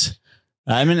 pissed.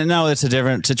 I mean, no, it's a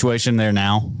different situation there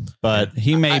now, but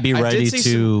he may be ready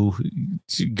to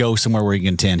go somewhere where he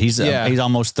can contend. He's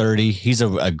almost 30. He's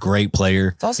a great player.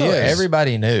 It's also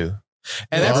everybody knew.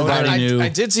 And everybody knew. I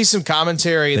did see some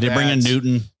commentary. Did they bring in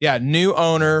Newton? Yeah, new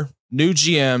owner, new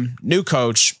GM, new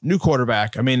coach, new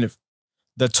quarterback. I mean,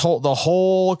 the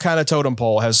whole kind of totem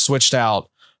pole has switched out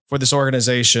for this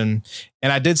organization.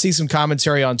 And I did see some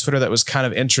commentary on Twitter that was kind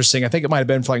of interesting. I think it might have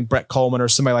been for like Brett Coleman or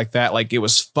somebody like that. Like, it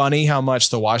was funny how much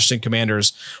the Washington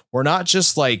Commanders were not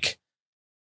just like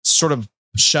sort of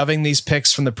shoving these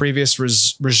picks from the previous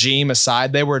regime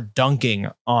aside. They were dunking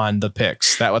on the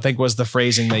picks. That I think was the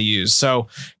phrasing they used. So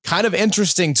kind of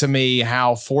interesting to me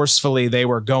how forcefully they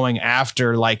were going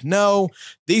after, like, no,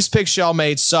 these picks y'all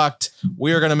made sucked.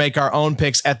 We are going to make our own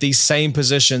picks at these same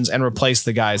positions and replace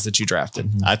the guys that you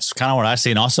drafted. That's kind of what I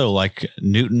see. And also, like,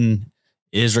 Newton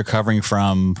is recovering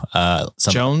from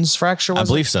some Jones fracture. I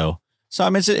believe so. So I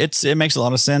mean, it makes a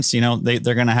lot of sense. They're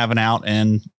going to have an out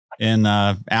in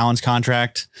Allen's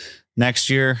contract next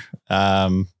year.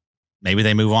 maybe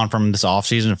they move on from this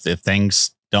offseason if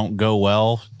things don't go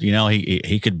well. You know,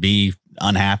 he could be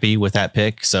unhappy with that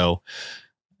pick. So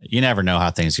you never know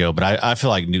how things go. But I feel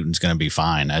like Newton's going to be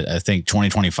fine. I think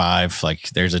 2025, like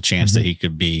there's a chance that he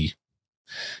could be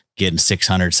getting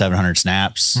 600, 700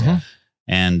 snaps.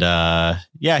 And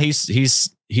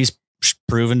he's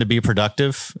proven to be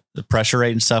productive. The pressure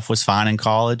rate and stuff was fine in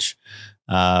college.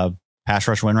 Pass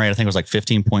rush win rate, I think, was like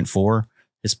 15.4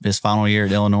 his final year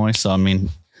at Illinois. So, I mean,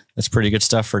 that's pretty good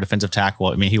stuff for a defensive tackle.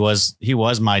 I mean, he was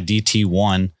my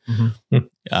DT1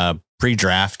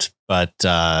 pre-draft, but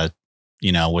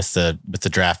you know, with the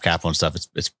draft capital and stuff,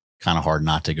 it's kind of hard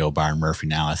not to go Byron Murphy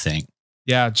now, I think.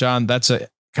 Yeah, John, that's a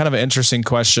kind of an interesting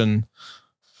question.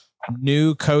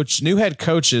 New head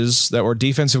coaches that were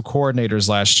defensive coordinators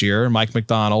last year. Mike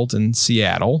McDonald in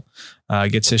Seattle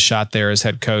gets his shot there as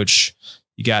head coach.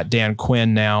 You got Dan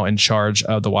Quinn now in charge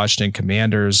of the Washington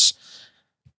Commanders.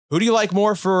 Who do you like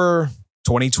more for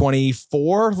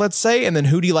 2024, let's say? And then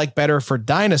who do you like better for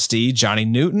Dynasty, Johnny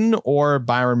Newton or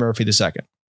Byron Murphy II?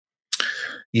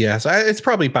 Yes, it's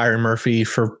probably Byron Murphy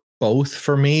for both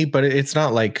for me, but it's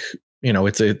not like, you know,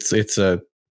 it's a,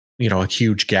 you know, a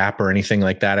huge gap or anything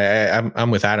like that.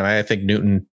 I'm with Adam. I think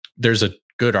Newton, there's a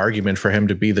good argument for him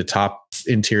to be the top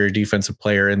interior defensive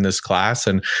player in this class.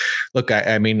 And look,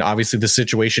 I mean, obviously the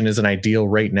situation isn't ideal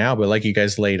right now, but like you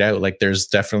guys laid out, like there's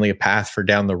definitely a path for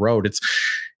down the road.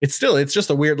 It's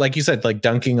just a weird, like you said, like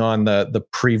dunking on the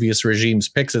previous regime's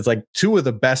picks. It's like two of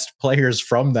the best players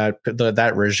from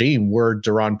that regime were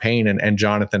Daron Payne and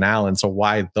Jonathan Allen. So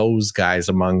why those guys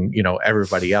among, you know,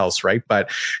 everybody else, right?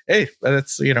 But hey,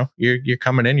 that's, you know, you're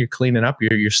coming in, you're cleaning up,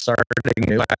 you're starting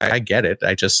new. I get it.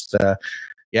 I just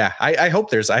I hope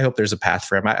there's a path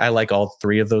for him. I like all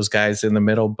three of those guys in the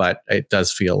middle, but it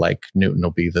does feel like Newton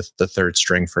will be the third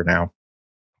string for now.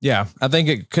 Yeah, I think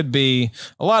it could be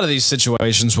a lot of these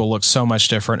situations will look so much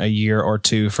different a year or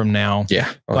two from now.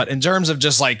 Yeah. But in terms of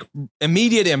just like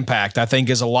immediate impact, I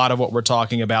think is a lot of what we're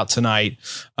talking about tonight.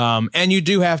 And you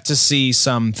do have to see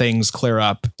some things clear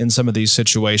up in some of these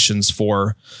situations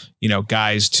for, you know,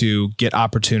 guys to get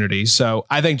opportunities. So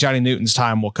I think Johnny Newton's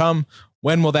time will come.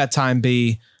 When will that time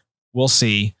be? We'll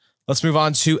see. Let's move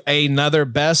on to another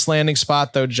best landing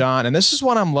spot, though, John. And this is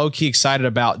one I'm low-key excited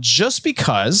about just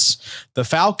because the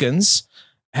Falcons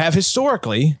have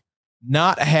historically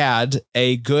not had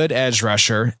a good edge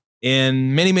rusher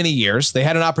in many, many years. They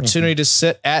had an opportunity to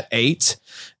sit at 8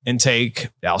 and take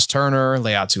Dallas Turner,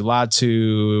 Leatu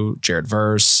Latu, Jared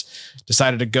Verse.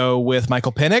 Decided to go with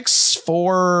Michael Penix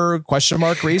for question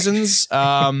mark reasons.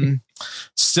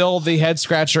 Still the head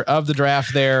scratcher of the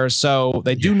draft there. So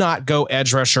they do not go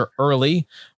edge rusher early,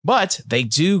 but they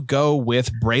do go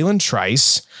with Bralen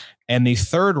Trice and the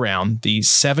third round, the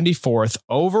 74th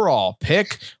overall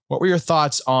pick. What were your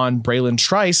thoughts on Bralen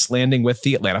Trice landing with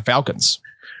the Atlanta Falcons?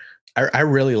 I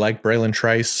really like Bralen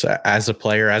Trice as a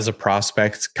player, as a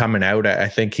prospect coming out. I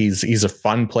think he's a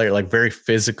fun player, like very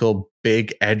physical,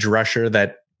 big edge rusher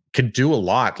that could do a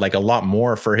lot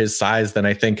more for his size than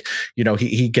I think, you know,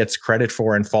 he gets credit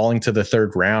for. And falling to the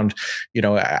third round, you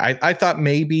know, I thought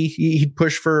maybe he'd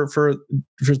push for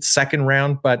the second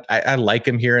round, but I like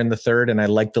him here in the third, and I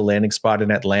like the landing spot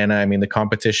in Atlanta. I mean, the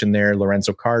competition there,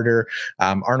 Lorenzo Carter,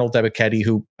 Arnold Ebiketie,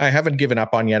 who I haven't given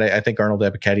up on yet. I think Arnold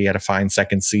Ebiketie had a fine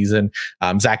second season.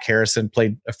 Zach Harrison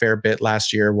played a fair bit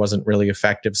last year, wasn't really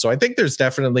effective. So I think there's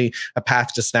definitely a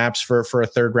path to snaps for a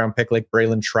third round pick like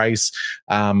Bralen Trice.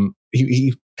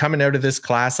 He coming out of this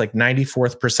class, like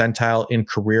 94th percentile in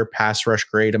career pass rush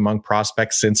grade among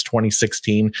prospects since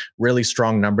 2016. Really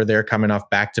strong number there, coming off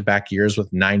back-to-back years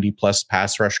with 90 plus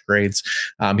pass rush grades.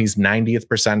 He's 90th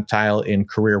percentile in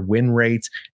career win rate,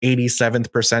 87th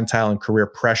percentile in career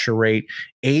pressure rate,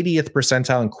 80th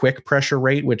percentile in quick pressure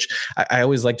rate, which I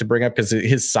always like to bring up because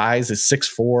his size is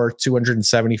 6'4",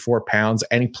 274 pounds,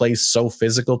 and he plays so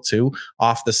physical too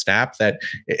off the snap that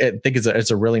I think it's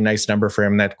a really nice number for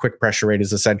him. That quick pressure rate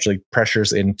is essentially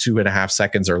pressures in 2.5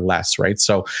 seconds or less, right?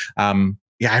 So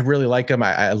yeah, I really like him.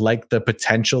 I like the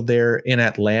potential there in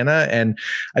Atlanta, and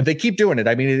they keep doing it.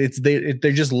 I mean,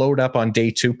 they just load up on day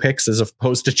 2 picks as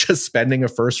opposed to just spending a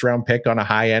first round pick on a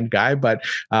high end guy. But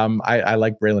I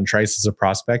like Bralen Trice as a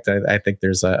prospect. I think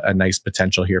there's a nice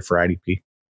potential here for IDP.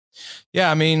 Yeah,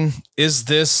 I mean, is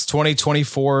this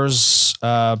 2024's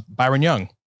Byron Young?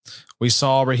 We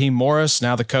saw Raheem Morris,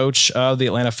 now the coach of the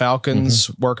Atlanta Falcons,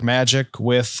 work magic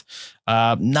with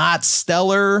not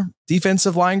stellar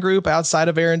defensive line group outside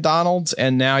of Aaron Donald.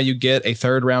 And now you get a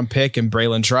third round pick in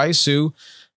Bralen Trice, who,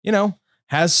 you know,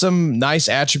 has some nice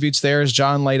attributes there as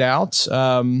John laid out.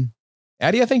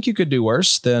 Addy, I think you could do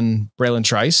worse than Bralen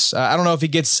Trice. I don't know if he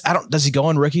gets, does he go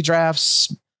in rookie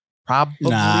drafts? Probably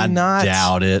Nah, not.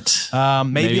 Doubt it.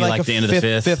 Maybe like the a end of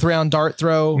the fifth round dart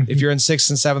throw. If you're in 6th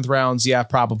and 7th rounds, yeah,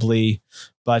 probably.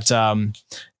 But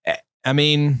I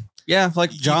mean, Yeah,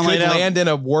 like John you could laid out. land in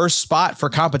a worse spot for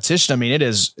competition. I mean, it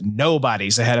is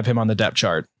nobody's ahead of him on the depth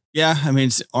chart. Yeah, I mean,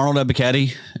 it's Arnold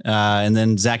Ebiketie, and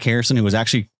then Zach Harrison, who was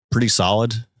actually pretty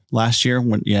solid last year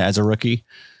as a rookie.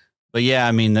 But yeah,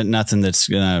 I mean, nothing that's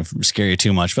gonna scare you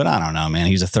too much. But I don't know, man.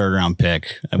 He's a 3rd round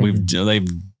pick. They've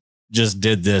just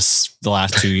did this the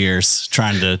last 2 years,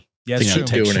 trying to. Yeah, it's true.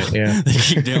 Doing it, yeah. They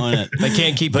keep doing it. They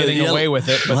can't keep getting away with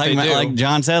it, but they do. Like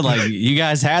John said, like you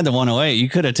guys had the 108. You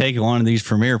could have taken one of these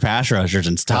premier pass rushers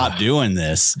and stopped doing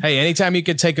this. Hey, anytime you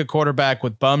could take a quarterback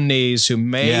with bum knees who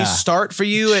may start for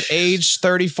you at age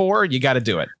 34, you got to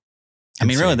do it. I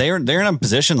mean, really, they're in a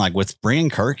position like with bringing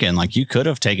Kirk in, like you could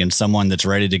have taken someone that's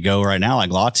ready to go right now,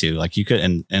 like Latu, like you could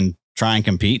and try and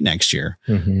compete next year.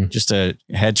 Just a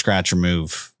head scratcher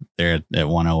move there at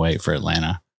 108 for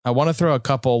Atlanta. I want to throw a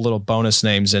couple little bonus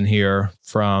names in here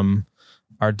from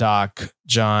our doc,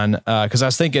 John, because I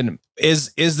was thinking,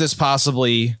 is this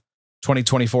possibly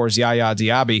 2024's Yaya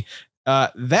Diaby?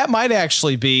 That might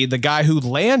actually be the guy who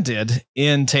landed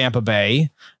in Tampa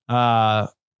Bay, the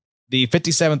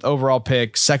 57th overall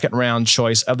pick, 2nd round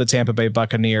choice of the Tampa Bay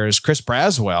Buccaneers, Chris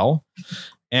Braswell.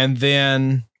 And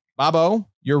then, Bobo,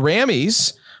 your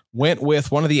Rammies went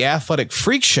with one of the athletic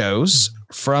freak shows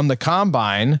from the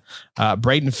combine,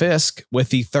 Braden Fiske, with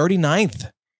the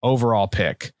 39th overall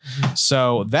pick.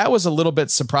 So that was a little bit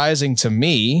surprising to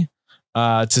me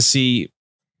to see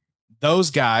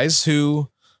those guys who,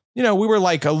 we were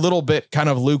like a little bit kind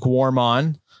of lukewarm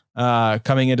on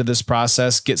coming into this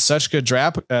process, get such good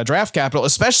draft capital,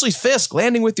 especially Fiske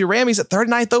landing with your Rammies at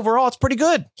 39th overall. It's pretty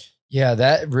good. Yeah,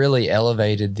 that really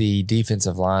elevated the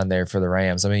defensive line there for the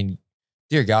Rams. I mean,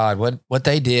 dear God, what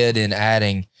they did in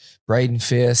adding Braden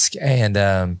Fiske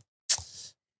and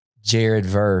Jared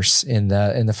Verse in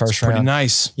the first round. Pretty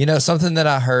nice. Something that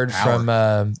I heard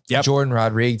from Jordan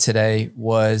Rodriguez today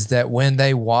was that when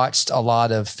they watched a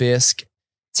lot of Fiske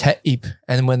tape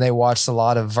and when they watched a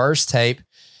lot of Verse tape,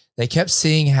 they kept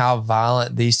seeing how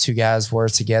violent these two guys were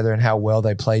together and how well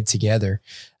they played together.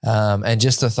 And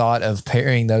just the thought of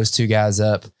pairing those two guys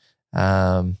up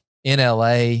in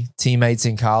LA, teammates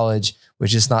in college,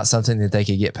 was just not something that they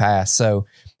could get past. So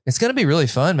it's going to be really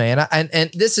fun, man. And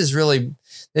this is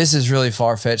really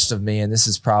far-fetched of me, and this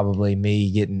is probably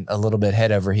me getting a little bit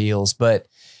head over heels. But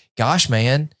gosh,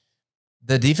 man,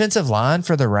 the defensive line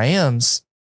for the Rams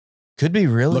could be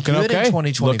really looking good in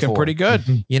 2024. Looking pretty good.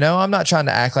 I'm not trying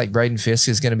to act like Braden Fiske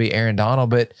is going to be Aaron Donald,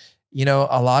 but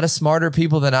a lot of smarter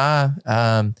people than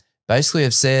I basically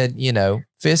have said,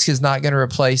 Fiske is not going to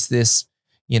replace this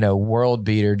world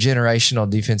beater, generational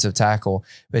defensive tackle,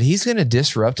 but he's going to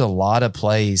disrupt a lot of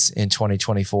plays in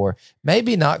 2024.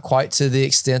 Maybe not quite to the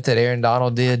extent that Aaron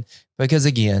Donald did, because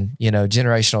again,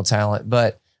 generational talent.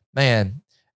 But man,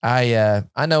 I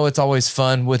know it's always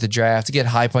fun with the draft to get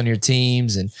hype on your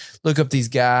teams and look up these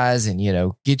guys and,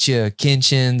 get you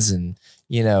Kinchens and,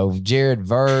 Jared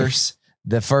Verse,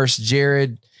 the first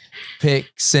Jared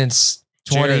pick since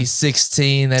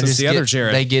 2016.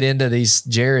 They get into these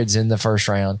Jareds in the first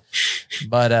round.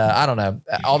 But I don't know.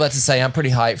 All that to say, I'm pretty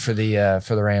hyped for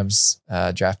the Rams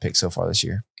draft pick so far this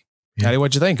year. Patty,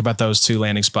 what'd you think about those two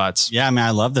landing spots? Yeah, I mean,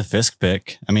 I love the Fiske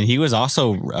pick. I mean, he was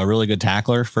also a really good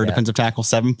tackler for defensive tackle,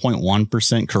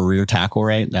 7.1% career tackle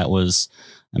rate. That was,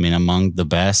 among the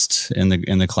best in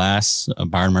the class.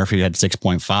 Byron Murphy had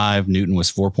 6.5. Newton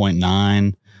was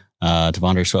 4.9.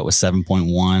 Devondre Sweat was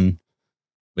 7.1.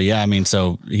 But yeah,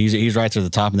 so he's right to the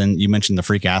top. And then you mentioned the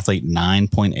freak athlete,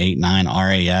 9.89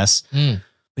 RAS.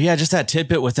 But yeah, just that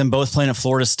tidbit with them both playing at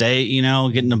Florida State,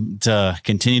 getting them to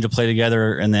continue to play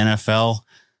together in the NFL.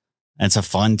 And it's a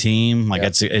fun team. Like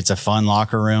it's a fun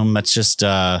locker room. That's just,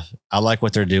 I like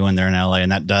what they're doing there in LA.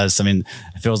 And that does, it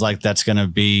feels like that's going to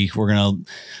be, we're going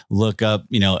to look up,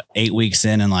 8 weeks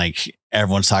in and like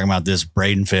everyone's talking about this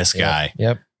Braden Fiske guy.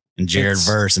 Yep. And Jared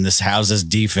Verse and how's this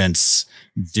defense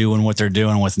doing what they're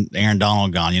doing with Aaron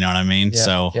Donald gone. You know what I mean?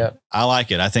 So I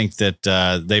like it. I think that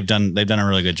they've done a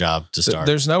really good job to start.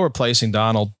 There's no replacing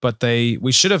Donald, but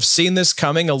we should have seen this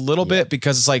coming a little bit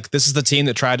because it's like, this is the team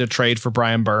that tried to trade for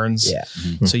Brian Burns. Yeah.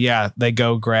 So they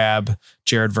go grab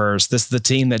Jared Verse. This is the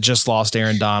team that just lost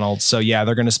Aaron Donald. So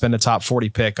they're going to spend a top 40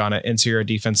 pick on an interior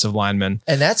defensive lineman.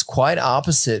 And that's quite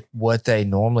opposite what they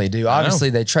normally do. Obviously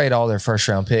they trade all their first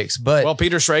round picks, but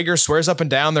Peter Schrager swears up and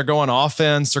down they're going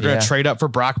offense. They're going to trade up for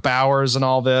Brock Bowers and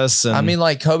all this. And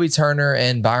like Kobe Turner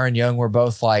and Byron Young were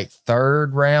both like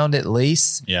 3rd round at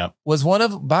least. Yeah. Was one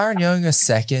of Byron Young a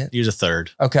 2nd? He was a 3rd.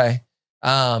 Okay.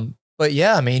 But But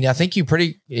yeah, I mean, I think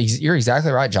you're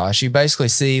exactly right, Josh. You basically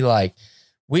see like,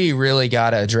 we really got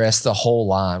to address the whole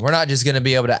line. We're not just going to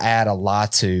be able to add a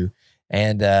lot to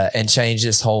and change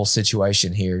this whole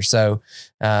situation here. So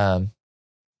I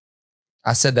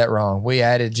said that wrong. We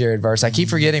added Jared Verse. I keep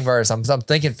forgetting Verse. I'm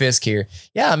thinking Fiske here.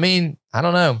 Yeah, I mean, I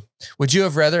don't know. Would you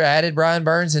have rather added Brian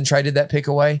Burns and traded that pick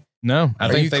away? No,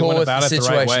 I think they went about it the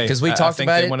right way. Because we talked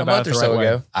about it a month or so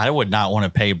ago. I would not want to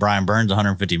pay Brian Burns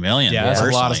 $150 million. Yeah, that's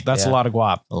a lot of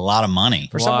guap. A lot of money.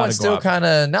 For someone still kind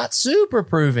of not super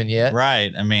proven yet.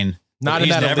 Right. I mean, not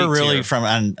he's in that never really tier. from,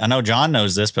 and I know John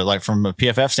knows this, but like from a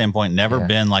PFF standpoint, never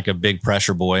been like a big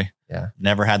pressure boy. Yeah.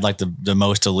 Never had like the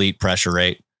most elite pressure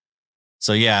rate.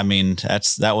 So yeah, I mean,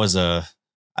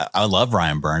 I love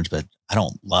Brian Burns, but I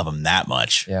don't love him that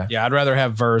much. Yeah. Yeah. I'd rather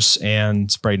have Verse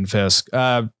and Braden Fiske.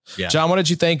 John, what did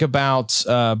you think about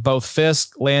both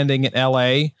Fiske landing in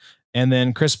LA and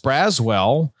then Chris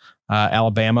Braswell,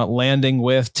 Alabama, landing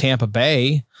with Tampa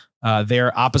Bay?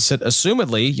 They're opposite,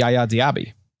 assumedly, Yaya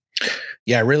Diaby.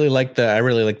 Yeah, I really like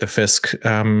the Fiske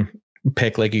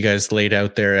pick, like you guys laid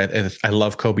out there. I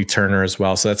love Kobe Turner as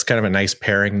well, so that's kind of a nice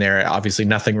pairing there. Obviously,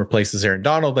 nothing replaces Aaron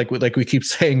Donald, like we keep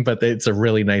saying, but it's a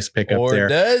really nice pick up there.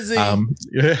 Does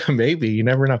he? Maybe, you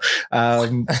never know.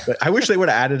 But I wish they would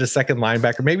have added a second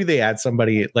linebacker. Maybe they add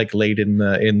somebody like late in the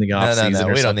offseason. No,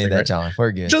 or we don't need that, right? John.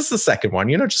 We're good. Just the second one,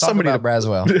 just Talk somebody about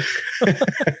Braswell.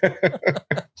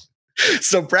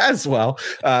 So Braswell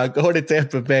going to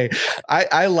Tampa Bay.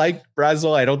 I like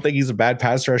Braswell. I don't think he's a bad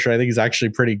pass rusher. I think he's actually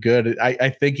pretty good. I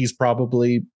think he's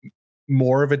probably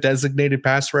more of a designated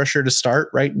pass rusher to start,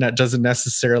 right? And that doesn't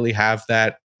necessarily have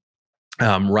that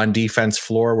run defense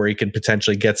floor where he can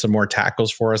potentially get some more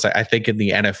tackles for us. I think in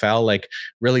the NFL, like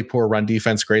really poor run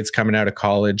defense grades coming out of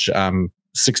college.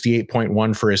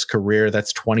 68.1 for his career.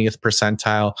 That's 20th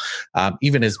percentile.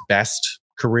 Even his best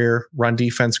career run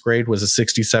defense grade was a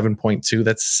 67.2.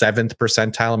 That's 7th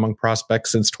percentile among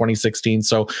prospects since 2016.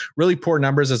 So really poor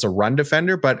numbers as a run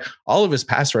defender, but all of his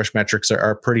pass rush metrics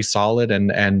are pretty solid.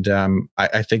 And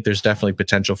I think there's definitely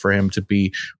potential for him to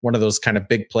be one of those kind of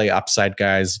big play upside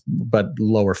guys, but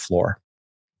lower floor.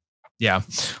 Yeah.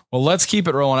 Well, let's keep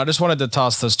it rolling. I just wanted to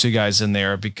toss those two guys in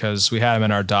there because we had them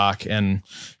in our doc and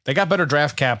they got better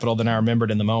draft capital than I remembered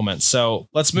in the moment. So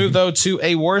let's move though to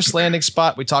a worse landing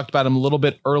spot. We talked about him a little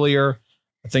bit earlier.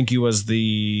 I think he was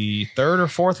the 3rd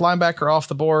or 4th linebacker off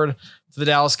the board for the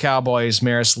Dallas Cowboys.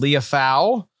 Marist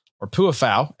Liufau, or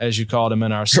Puafau, as you called him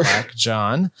in our Slack,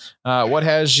 John. What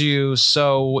has you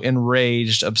so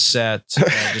enraged, upset,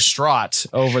 distraught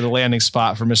over the landing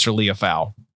spot for Mr.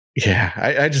 Liufau? Yeah,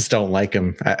 I just don't like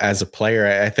him as a player.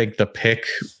 I think the pick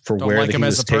for don't where like him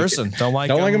as a taken, person. Don't like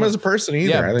him as a person either.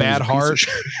 Yeah, I think bad heart.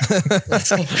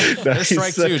 No,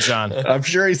 strike two, John. I'm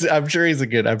sure he's a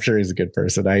good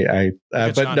person.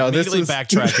 But John, no, this is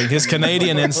backtracking. His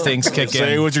Canadian instincts kick in.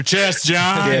 Say it with your chest,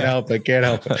 John. Can't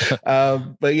help it.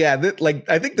 But yeah,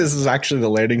 I think this is actually the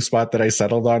landing spot that I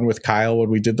settled on with Kyle when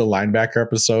we did the linebacker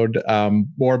episode.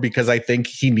 More because I think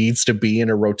he needs to be in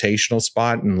a rotational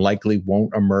spot and likely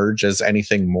won't emerge as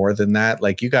anything more than that.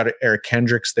 Like you got Eric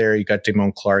Kendricks there, you got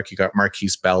Damone Clark, you got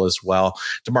Marquise Bell as well.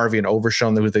 DeMarvion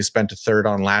Overshown, who they spent a 3rd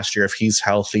on last year if he's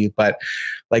healthy. But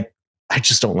like, I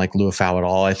just don't like Liufau at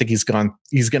all. I think he's going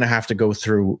to have to go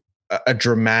through a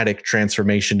dramatic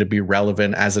transformation to be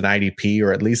relevant as an IDP,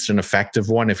 or at least an effective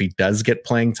one if he does get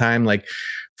playing time. Like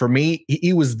for me,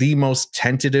 he was the most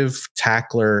tentative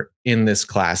tackler in this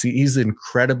class. He's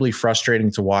incredibly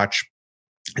frustrating to watch.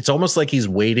 It's almost like he's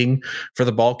waiting for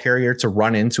the ball carrier to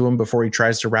run into him before he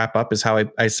tries to wrap up, is how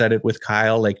I said it with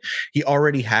Kyle. Like he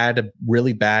already had a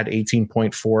really bad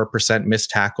 18.4%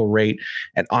 missed tackle rate.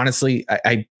 And honestly,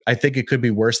 I think it could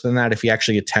be worse than that if he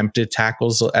actually attempted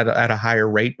tackles at a higher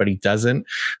rate, but he doesn't.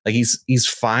 Like he's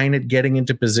fine at getting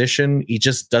into position. He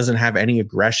just doesn't have any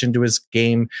aggression to his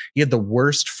game. He had the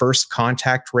worst first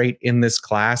contact rate in this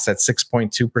class at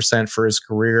 6.2% for his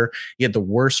career. He had the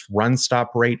worst run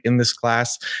stop rate in this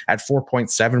class at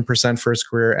 4.7% for his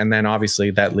career. And then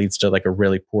obviously that leads to like a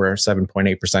really poor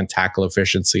 7.8% tackle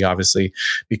efficiency, obviously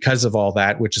because of all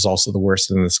that, which is also the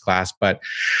worst in this class. But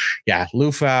yeah,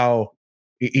 Liufau,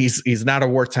 he's not a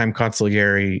wartime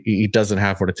consigliere. He doesn't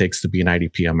have what it takes to be an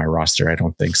IDP on my roster, I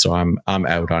don't think. So I'm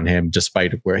out on him,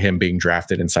 despite him being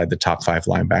drafted inside the top 5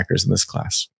 linebackers in this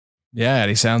class. Yeah, and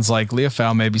he sounds like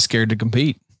Liufau may be scared to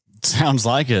compete. Sounds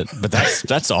like it, but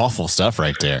that's awful stuff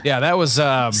right there. Yeah, that was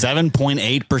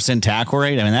 7.8% tackle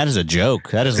rate. I mean, that is a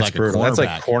joke. That is like brutal. a cornerback.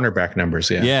 That's like cornerback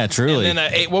numbers. Yeah, truly. And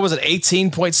then what was it?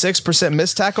 18.6%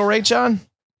 missed tackle rate, John?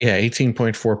 Yeah,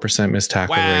 18.4% missed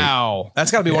tackle rate. Wow.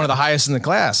 That's got to be one of the highest in the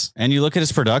class. And you look at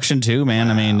his production too, man.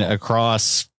 Wow. I mean,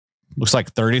 across looks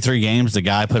like 33 games. The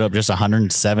guy put up just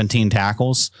 117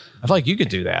 tackles. I feel like you could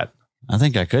do that. I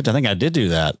think I could. I think I did do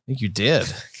that. I think you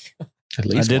did. At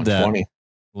least I did that. 120. At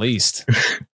least.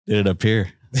 Did it up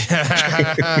here.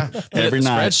 Every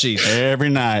night. Spreadsheet. Every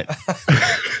night.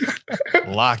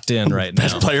 Locked in right now.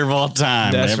 Best player of all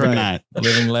time. That's every right. night.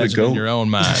 Living legend go. in your own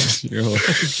mind.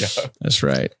 That's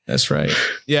right. That's right.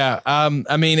 Yeah.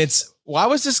 I mean, why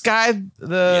was this guy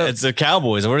It's the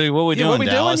Cowboys. What are we doing? What are we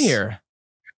Dallas? doing here?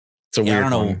 It's a weird I don't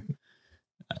know. one.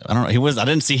 I don't know. I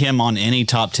didn't see him on any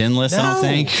top 10 list. I No. don't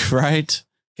think. Right.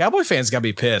 Cowboy fans got to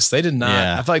be pissed. They did not.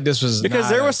 Yeah. I feel like this was Because not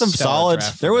there a was some stellar solid,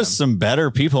 draft for there was them. some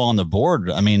better people on the board.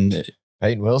 I mean,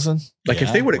 Peyton Wilson. Like Yeah,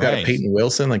 if they would have got a right. Peyton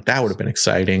Wilson, like that would have been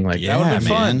exciting. Like That would have been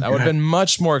Yeah, fun. man. I would have been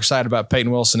much more excited about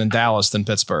Peyton Wilson in Dallas than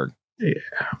Pittsburgh.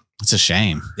 it's a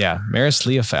shame. Yeah, Marist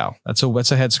Liufau.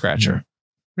 That's a head scratcher.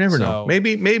 never So- know.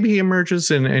 Maybe he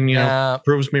emerges and you know Nah,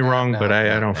 proves me wrong, no, but I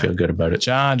no, don't no. feel good about it.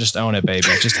 John, just own it, baby.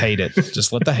 Just hate it.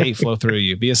 Just let the hate flow through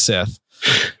you. Be a Sith.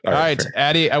 All right, fair.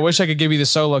 Addy. I wish I could give you the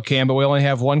solo cam, but we only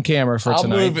have one camera for I'll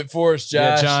tonight. move it for us,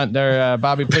 Yeah, Josh. John. There,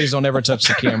 Bobby. Please don't ever touch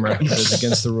the camera. It's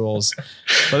against the rules.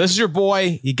 But this is your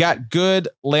boy. He got good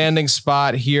landing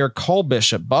spot here. Cole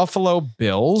Bishop, Buffalo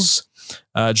Bills.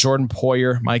 Jordan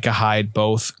Poyer, Micah Hyde,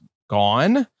 both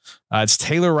gone. It's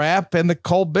Taylor Rapp and the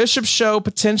Cole Bishop show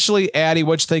potentially. Addy,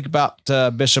 what you think about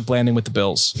Bishop landing with the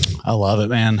Bills? I love it,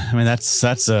 man. I mean,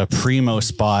 that's a primo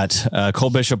spot. Cole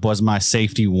Bishop was my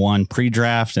safety one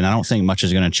pre-draft, and I don't think much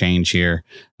is going to change here.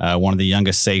 One of the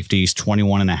youngest safeties,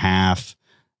 21 and a half,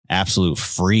 absolute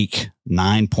freak,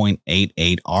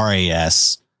 9.88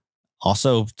 RAS.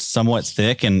 Also somewhat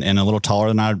thick and a little taller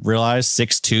than I realized,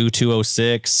 6'2",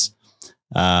 206,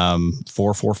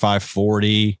 4.45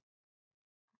 40.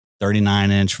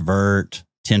 39-inch vert,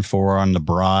 10.4 on the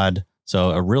broad.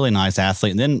 So a really nice athlete.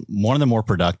 And then one of the more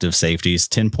productive safeties,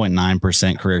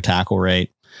 10.9% career tackle rate.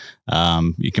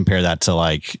 You compare that to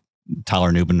like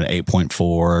Tyler Nubin at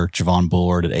 8.4, Javon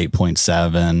Bullard at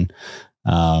 8.7.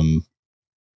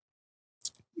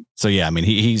 So yeah, I mean,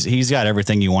 he's got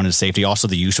everything you want as safety. Also,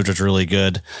 the usage was really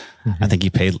good. I think he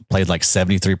played like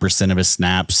 73% of his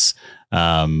snaps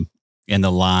in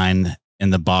the line,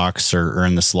 in the box, or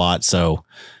in the slot. So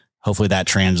hopefully that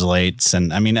translates.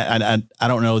 And I mean, I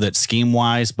don't know that scheme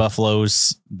wise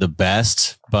Buffalo's the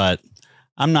best, but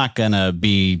I'm not going to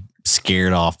be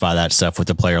scared off by that stuff with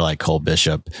a player like Cole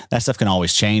Bishop. That stuff can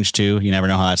always change too. You never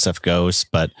know how that stuff goes,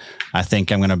 but I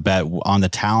think I'm going to bet on the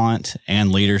talent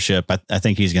and leadership. I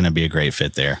think he's going to be a great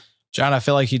fit there. John, I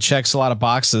feel like he checks a lot of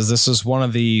boxes. This is one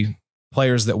of the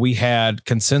players that we had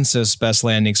consensus best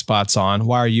landing spots on.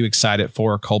 Why are you excited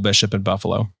for Cole Bishop in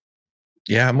Buffalo?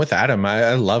 Yeah, I'm with Adam.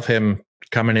 I love him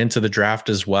coming into the draft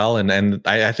as well. And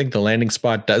I think the landing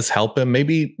spot does help him.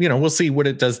 Maybe, we'll see what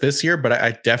it does this year, but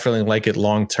I definitely like it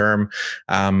long term.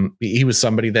 He was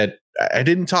somebody that I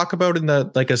didn't talk about in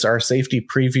as our safety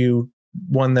preview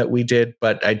one that we did,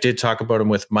 but I did talk about him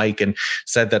with Mike and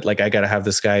said that I got to have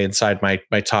this guy inside my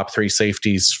top three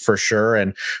safeties for sure.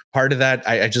 And part of that,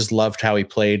 I just loved how he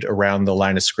played around the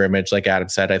line of scrimmage. Like Adam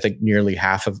said, I think nearly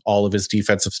half of all of his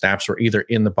defensive snaps were either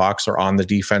in the box or on the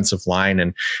defensive line.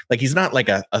 And he's not like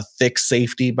a thick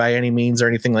safety by any means or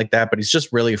anything like that, but he's just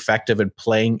really effective in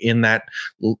playing in that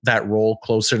role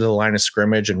closer to the line of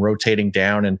scrimmage and rotating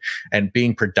down and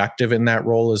being productive in that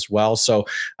role as well. So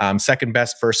second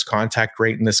best first contact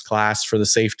rate in this class for the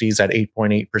safeties at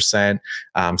 8.8%,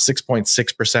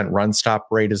 6.6% run stop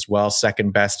rate as well.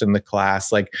 Second best in the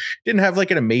class. Didn't have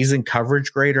an amazing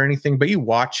coverage grade or anything, but you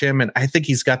watch him and I think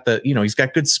he's got he's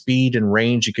got good speed and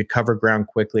range. He could cover ground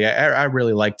quickly. I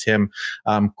really liked him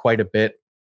quite a bit.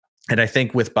 And I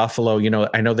think with Buffalo,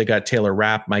 I know they got Taylor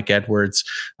Rapp, Mike Edwards,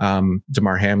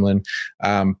 DeMar Hamlin.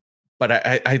 But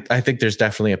I think there's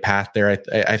definitely a path there.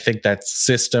 I think that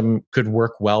system could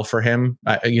work well for him.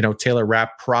 Taylor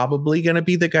Rapp probably going to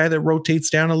be the guy that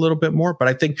rotates down a little bit more. But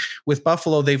I think with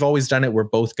Buffalo, they've always done it where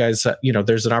both guys,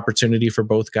 there's an opportunity for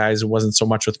both guys. It wasn't so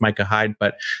much with Micah Hyde,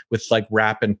 but with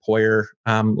Rapp and Poyer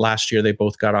last year, they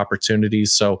both got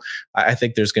opportunities. So I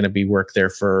think there's going to be work there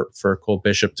for Cole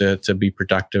Bishop to be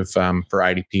productive for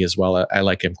IDP as well. I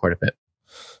like him quite a bit.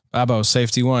 Bobo,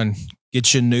 safety one.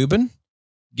 Get you Nubin,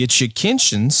 get you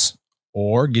Kinchens,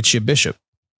 or get you Bishop.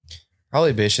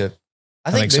 Probably Bishop.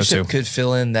 I think so Bishop too. could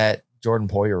fill in that Jordan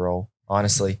Poyer role,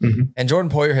 honestly. Mm-hmm. And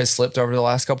Jordan Poyer has slipped over the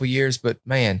last couple of years, but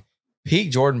man,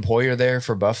 peak Jordan Poyer there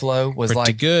for Buffalo was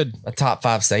Pretty good. a top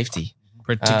 5 safety.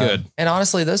 Pretty good. And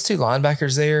honestly, those two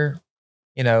linebackers there,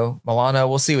 Milano,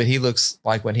 we'll see what he looks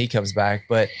like when he comes back.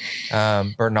 But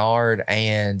Bernard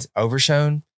and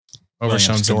Overshone, over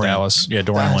Jones and Dallas. Yeah,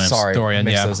 Dorian Williams. Sorry, Dorian,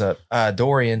 mixed yeah. those up.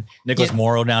 Dorian. Nicholas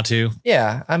Morrow now too.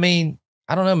 Yeah, I mean,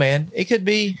 I don't know, man. It could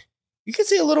be. You could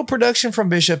see a little production from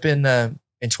Bishop in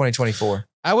 2024.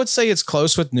 I would say it's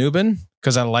close with Newbin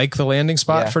because I like the landing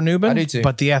spot for Newbin. I do too.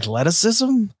 But the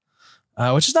athleticism,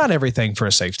 which is not everything for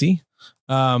a safety.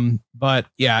 But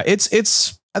yeah,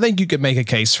 it's. I think you could make a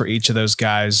case for each of those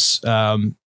guys.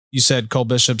 You said Cole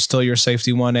Bishop's still your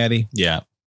safety one, Eddie. Yeah.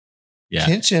 Yeah.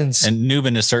 Kinchens. And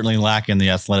Newbin is certainly lacking the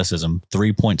athleticism.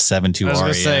 3.72 I was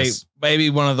going to RAS. say maybe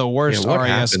one of the worst what RAS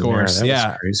happened scores. there? That Yeah.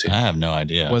 was crazy. I have no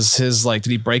idea. Was his did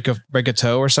he break a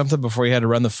toe or something before he had to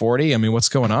run the 40? I mean, what's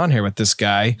going on here with this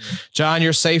guy? John,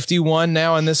 your safety one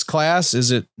now in this class.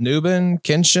 Is it Newbin,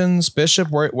 Kinchens, Bishop?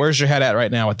 Where's your head at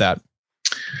right now with that?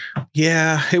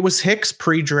 Yeah, it was Hicks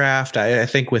pre-draft. I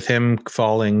think with him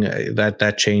falling,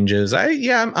 that changes.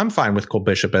 I'm fine with Cole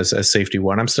Bishop as safety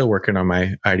one. I'm still working on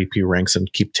my IDP ranks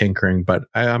and keep tinkering, but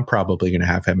I'm probably going to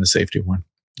have him as safety one.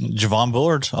 Javon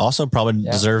Bullard also probably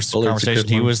deserves the Bullard's a conversation.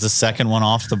 good He one. was the second one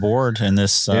off the board in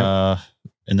this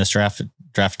draft.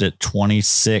 Drafted at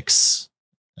 26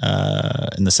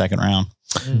 in the second round.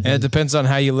 And it depends on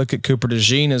how you look at Cooper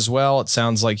DeJean as well. It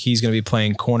sounds like he's going to be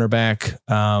playing cornerback.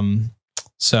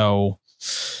 So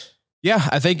yeah,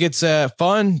 I think it's a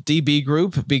fun DB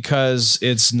group because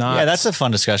it's not. Yeah, that's a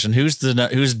fun discussion. Who's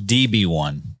DB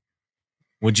one?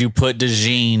 Would you put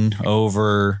DeJean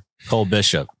over Cole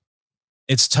Bishop?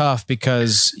 It's tough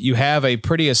because you have a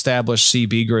pretty established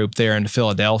CB group there in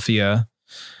Philadelphia.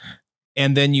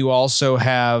 And then you also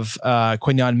have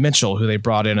Quinyon Mitchell, who they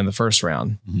brought in the first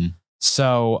round. Mm-hmm.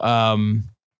 So,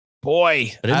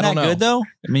 boy, But isn't I don't that know. good though?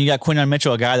 I mean, you got Quinyon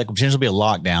Mitchell, a guy that could potentially be a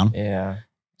lockdown. Yeah.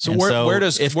 So And where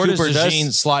does Cooper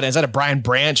DeJean slot in? Is that a Brian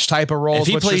Branch type of role? if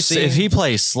he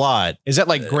plays slot, is that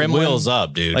like Gremlin? wheels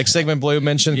up, dude. Like Sigmund Blue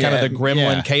mentioned, kind of the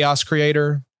Gremlin chaos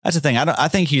creator. That's the thing. I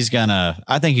think he's gonna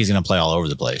play all over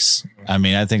the place. I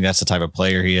mean, I think that's the type of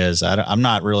player he is. I'm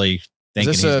not really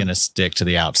thinking he's gonna stick to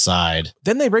the outside.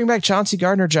 Didn't they bring back Chauncey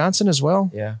Gardner-Johnson as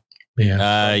well? Yeah.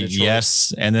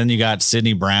 Yes. And then you got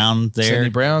Sidney Brown there. Sidney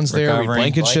Brown's there. recovering.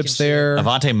 Blankenship's there.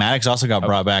 Avonte Maddox also got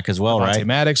brought back as well, Avonte right?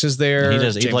 Maddox is there. He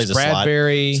James plays a slot.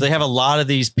 Bradbury. So they have a lot of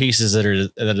these pieces that are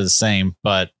the same,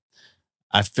 but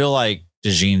I feel like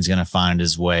DeJean's going to find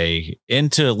his way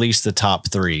into at least the top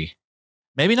three.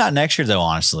 Maybe not next year, though,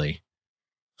 honestly.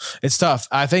 It's tough.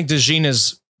 I think DeJean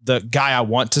is the guy I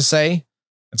want to say.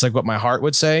 It's like what my heart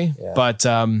would say. Yeah. But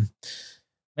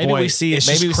Maybe boy, we see it's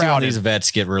just one of crowded. these vets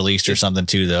get released or something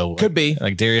too, though. Could be.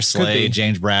 Like Darius Could Slade, be.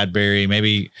 James Bradbury.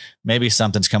 Maybe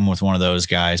something's coming with one of those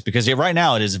guys because right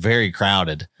now it is very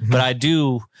crowded. Mhm. But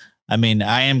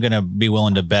I am going to be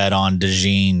willing to bet on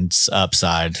DeJean's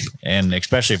upside, and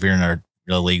especially if you're in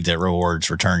a league that rewards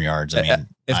return yards. I mean,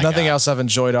 if nothing else, I've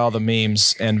enjoyed all the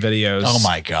memes and videos. Oh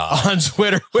my God. On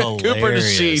Twitter with Cooper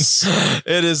Hilarious. DeJean.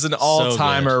 It is an all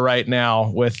timer right now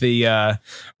with the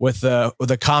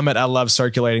comment I love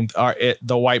circulating.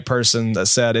 The white person that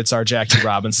said it's our Jackie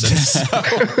Robinson.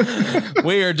 So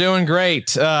we are doing great.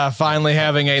 Finally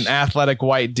having an athletic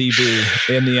white DB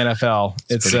in the NFL.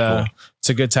 It's cool. It's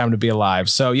a good time to be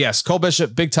alive. So yes, Cole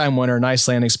Bishop, big time winner, nice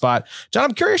landing spot. John,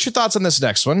 I'm curious your thoughts on this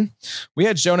next one. We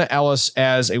had Jonah Elliss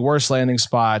as a worse landing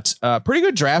spot. Pretty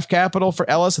good draft capital for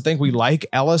Elliss. I think we like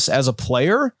Elliss as a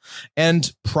player.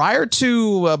 And prior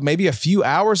to maybe a few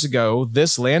hours ago,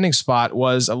 this landing spot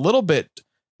was a little bit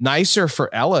nicer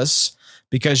for Elliss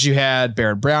because you had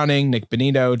Barrett Browning, Nick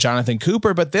Benito, Jonathan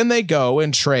Cooper, but then they go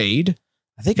and trade,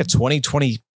 I think a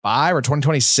 2025 or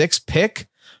 2026 pick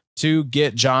to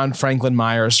get John Franklin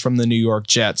Myers from the New York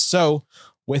Jets. So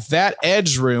with that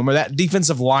edge room, or that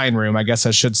defensive line room, I guess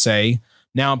I should say,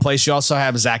 now in place, you also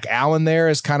have Zach Allen there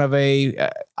as kind of a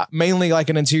mainly like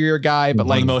an interior guy, but one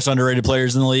like of the most underrated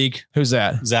players in the league. Who's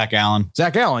that? Zach Allen.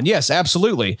 Zach Allen. Yes,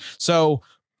 absolutely. So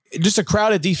just a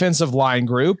crowded defensive line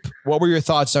group. What were your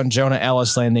thoughts on Jonah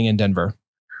Elliss landing in Denver?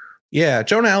 Yeah,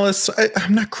 Jonah Elliss,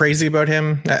 I'm not crazy about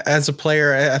him as a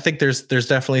player. I think there's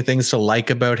definitely things to like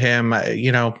about him.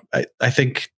 I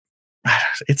think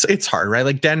it's hard, right?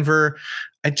 Like Denver,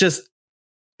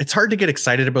 it's hard to get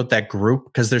excited about that group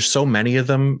because there's so many of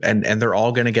them and they're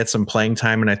all going to get some playing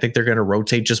time. And I think they're going to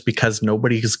rotate just because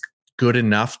nobody's good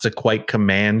enough to quite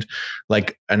command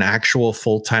like an actual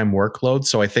full-time workload.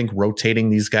 So I think rotating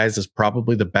these guys is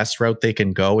probably the best route they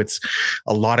can go. It's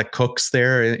a lot of cooks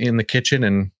there in the kitchen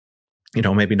and,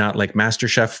 maybe not like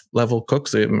MasterChef level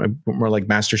cooks, more like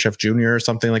MasterChef Junior or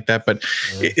something like that. But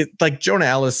like Jonah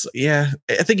Elliss, yeah,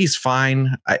 I think he's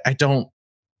fine. I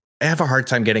have a hard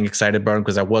time getting excited about him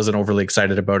because I wasn't overly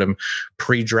excited about him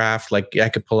pre-draft. Like I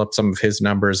could pull up some of his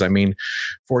numbers. I mean,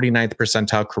 49th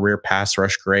percentile career pass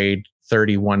rush grade,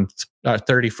 31st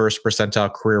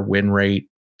percentile career win rate,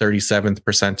 37th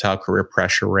percentile career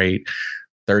pressure rate,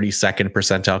 32nd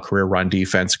percentile career run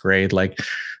defense grade. Like,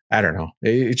 I don't know.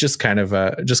 It's just kind of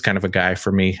a guy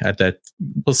for me at that.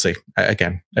 We'll see. I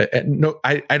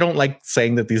don't like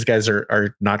saying that these guys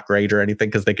are not great or anything,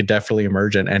 because they could definitely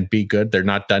emerge and be good. They're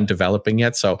not done developing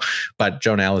yet. So, but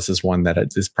Jonah Elliss is one that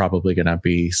is probably going to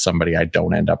be somebody I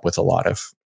don't end up with a lot of.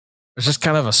 It's just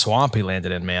kind of a swamp he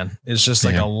landed in, man. It's just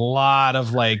like a lot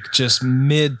of like just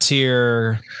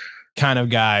mid-tier kind of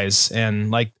guys. And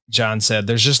like John said,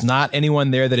 there's just not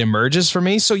anyone there that emerges for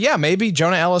me. So yeah, maybe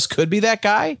Jonah Elliss could be that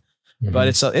guy, but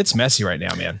it's messy right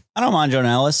now, man. I don't mind Jonah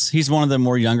Elliss. He's one of the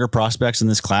more younger prospects in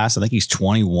this class. I think he's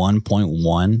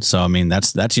 21.1. So, I mean,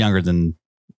 that's younger than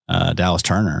Dallas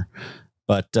Turner.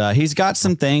 But he's got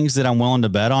some things that I'm willing to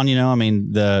bet on. You know, I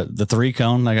mean, the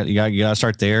 3-cone, you got to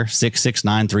start there. 6'6",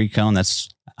 9 3-cone. That's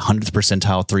 100th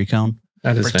percentile 3-cone.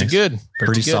 That is pretty nice. good.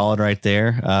 Pretty solid right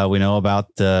there. We know about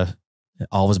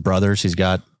all of his brothers. He's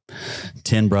got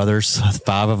 10 brothers.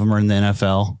 5 of them are in the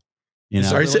NFL. You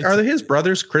know, are they his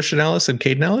brothers, Christian Elliss and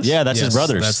Caden Elliss? Yeah, that's his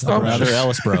brothers. That's the another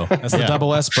Elliss bro. That's the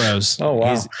double S bros. Oh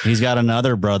wow. He's got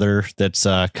another brother that's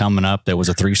coming up that was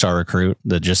a 3-star recruit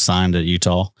that just signed at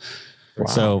Utah. Wow.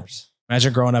 So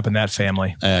imagine growing up in that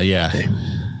family. yeah.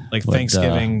 Like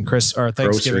Thanksgiving,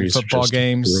 Thanksgiving football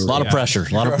games. A lot of pressure.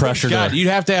 A lot of pressure. God, you'd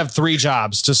have to have 3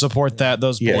 jobs to support those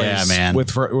boys. Yeah, man.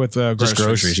 With groceries. Just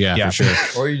groceries. Yeah, for sure.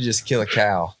 Or you just kill a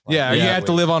cow. Yeah, you have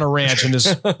to live on a ranch and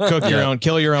just cook your own,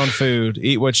 kill your own food,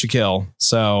 eat what you kill.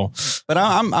 So, but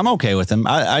I'm okay with him.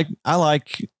 I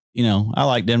like, you know, I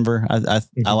like Denver.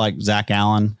 I like Zach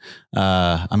Allen.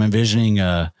 I'm envisioning.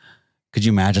 Could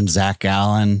you imagine Zach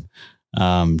Allen,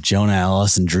 Jonah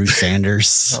Elliss, and Drew Sanders?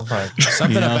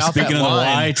 Something about speaking that of the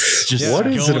line. Whites, just What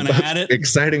is it going about at it.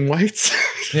 exciting whites?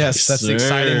 Yes, that's the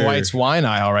exciting White's wine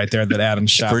aisle right there that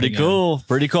Adam's shopping. Pretty cool.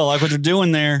 Pretty cool. I like what they're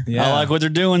doing there. Yeah. I like what they're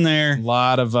doing there. A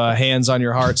lot of hands on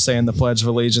your heart saying the Pledge of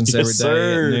Allegiance every day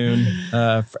at noon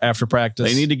after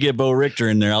practice. They need to get Bo Richter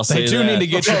in there. They do need to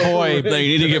get your boy. They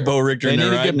need to get Bo Richter in there.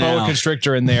 They need to get Bo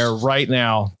Constrictor in there right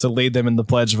now to lead them in the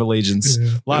Pledge of Allegiance.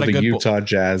 A lot of the good Utah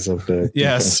Jazz of the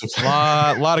yes,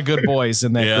 a lot of good boys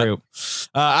in that group.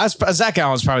 Zach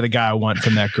Allen's probably the guy I want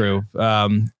from that group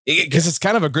because it's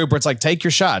kind of a group where it's like, take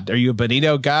your shot. Are you a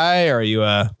Benito guy? Are you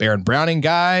a Baron Browning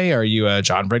guy? Are you a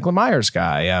John Brinkley Myers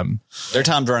guy? Their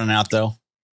time's running out though.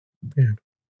 Yeah.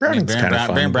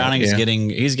 Baron Browning is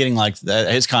getting like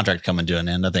his contract coming to an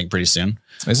end, I think, pretty soon.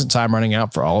 Isn't time running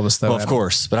out for all of us though? Well, of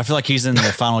course, but I feel like he's in the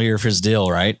final year of his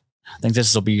deal, right? I think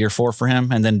this will be year 4 for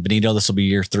him, and then Benito, this will be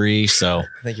year 3. So I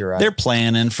think you're right. They're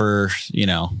planning for,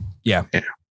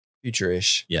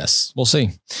 future-ish. Yes. We'll see.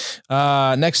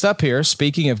 Next up here,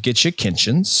 speaking of get you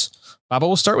Kinchens, Baba,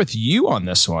 we'll start with you on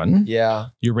this one. Yeah.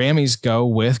 Your Rammies go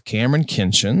with Kamren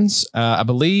Kinchens. I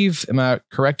believe, am I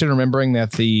correct in remembering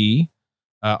that the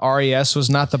RES was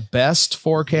not the best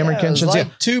for Kamren Kinchens? Like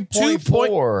 2.4.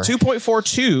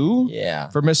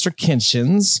 2.42 for Mr.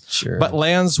 Kinchens. Sure. But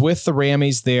lands with the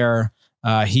Rammies there.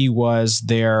 He was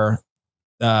their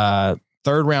 3rd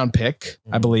round pick,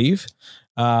 I believe.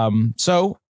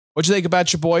 So what'd you think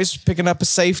about your boys picking up a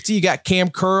safety? You got Cam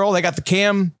Curl. They got the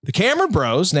Cameron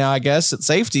bros now, I guess, at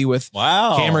safety with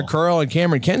Cameron Curl and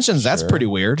Kamren Kinchens. That's pretty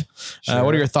weird.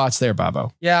 What are your thoughts there,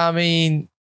 Bobo? Yeah, I mean,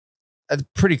 it's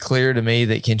pretty clear to me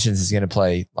that Kinchens is going to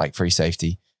play like free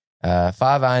safety. 5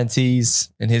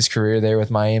 INTs in his career there with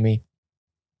Miami.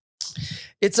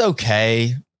 It's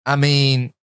okay. I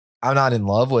mean, I'm not in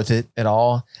love with it at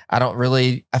all. I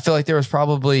feel like there was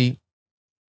probably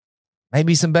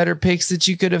maybe some better picks that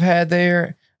you could have had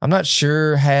there. I'm not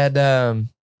sure had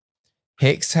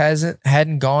Hicks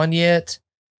hadn't gone yet.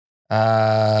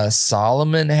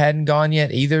 Solomon hadn't gone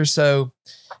yet either. So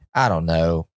I don't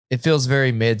know. It feels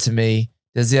very mid to me.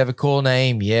 Does he have a cool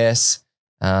name? Yes.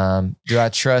 Do I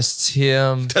trust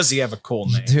him? Does he have a cool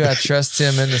name? Do I trust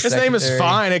him in the His name is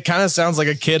fine. It kind of sounds like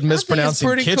a kid mispronouncing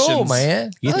pretty Kitchens. cool,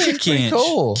 man. Get your pretty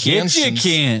cool. Get your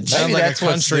Kinch. Sounds Maybe like that's a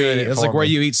what's country. doing it It's for like where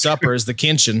me. you eat supper is the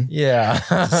Kinchin. Yeah.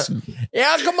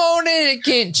 Yeah, come on in at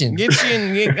Kinchen.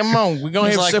 Come on. We're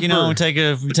going to It's have like, supper.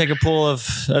 take a pull of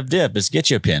dip. It's get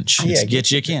you a pinch. Yeah, It's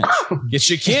get you a kinch. Get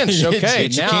your Kinch. Okay.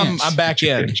 Get your Now Kinch. I'm back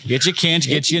in. Get your kinch.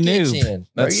 Get you noob.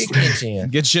 Bring your Kinch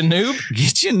in. Get your noob.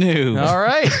 Get you noob. All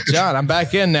right, John, I'm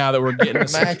back in now that we're getting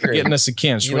us Macri. a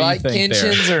Kinch. You What like do you think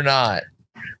there? Kinchens or not?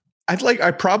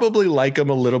 I probably like him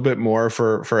a little bit more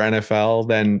for NFL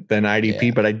than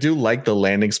IDP, but I do like the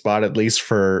landing spot, at least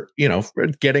for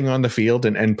getting on the field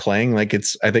and playing. Like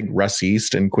I think Russ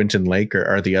East and Quentin Lake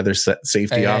are the other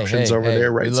safety options over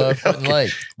there, right? We love Quentin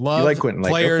Lake. Love You like Quentin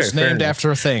Lake. players Okay, fair named enough.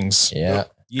 after things. Yeah.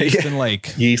 Yeast and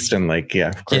Lake. Yeast and Lake, yeah,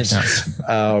 of course.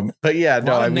 But yeah,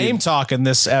 no, I mean, name talk in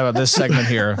this segment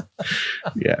here.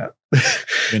 Yeah,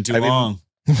 been too long.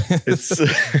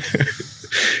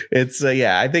 It's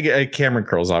I think Kamren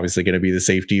Curl's obviously going to be the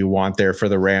safety you want there for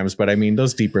the Rams, but I mean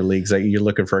those deeper leagues, you're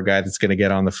looking for a guy that's going to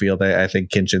get on the field. I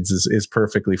think Kinchens is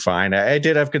perfectly fine. I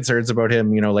did have concerns about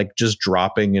him, like just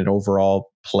dropping an overall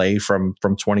play from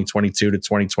 2022 to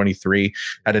 2023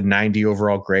 at a 90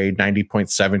 overall grade,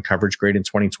 90.7 coverage grade in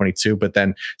 2022, but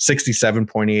then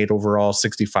 67.8 overall,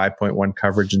 65.1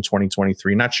 coverage in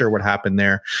 2023. Not sure what happened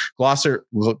there. Glosser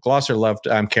loved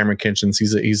Kamren Kinchens.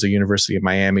 He's a University of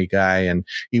Miami guy, and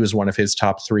he was one of his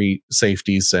top 3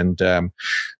 safeties. And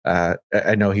I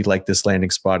know he liked this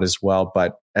landing spot as well.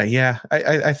 But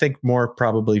I think more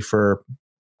probably for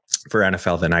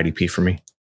NFL than IDP for me.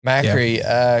 Macri,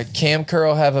 Cam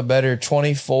Curl have a better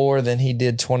 24 than he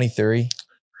did 23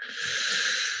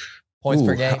 points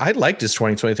per game. I liked his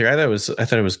 2023. I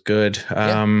thought it was good.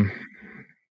 I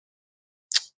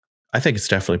think it's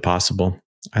definitely possible.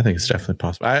 I'd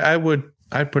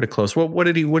put it close. What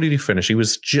did he finish? He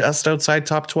was just outside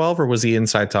top 12, or was he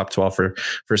inside top 12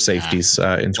 for safeties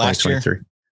in 2023?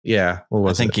 Yeah. What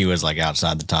was I think he was like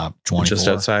outside the top 24. Just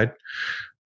outside.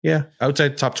 Yeah.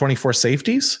 Outside top 24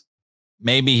 safeties.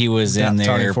 Maybe he was in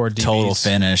there total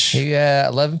finish. He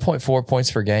 11.4 points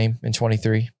per game in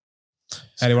 23.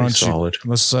 Eddie, why don't solid.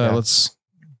 Let's.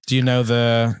 Do you know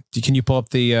can you pull up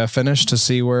the finish to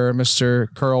see where Mr.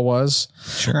 Curl was?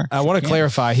 Sure. I want to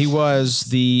clarify. He was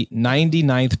the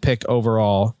 99th pick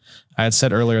overall. I had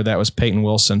said earlier that was Payton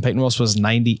Wilson. Payton Wilson was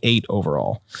 98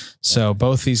 overall. So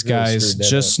both these guys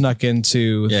just snuck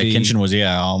into Kinchens was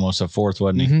almost a 4th,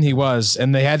 wasn't he? He was.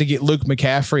 And they had to get Luke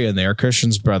McCaffrey in there,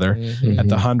 Christian's brother, at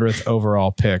the 100th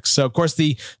overall pick. So, of course,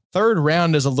 the 3rd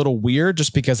round is a little weird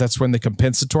just because that's when the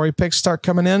compensatory picks start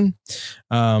coming in.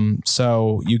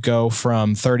 So you go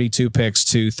from 32 picks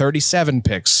to 37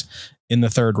 picks in the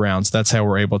 3rd round. So that's how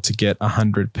we're able to get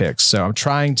 100 picks. So I'm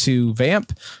trying to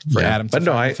vamp for Adam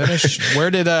to finish. Where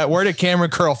did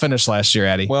Kamren Curl finish last year,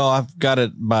 Addy? Well, I've got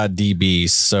it by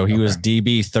DBs. So he was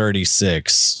DB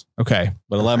 36. Okay.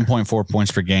 But 11.4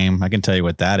 points per game. I can tell you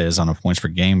what that is on a points per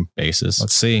game basis.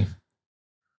 Let's see.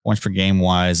 Points per game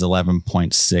wise,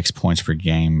 11.6 points per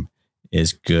game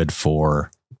is good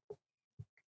for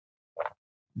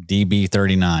DB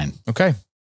 39. Okay.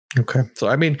 So,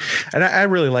 I mean, and I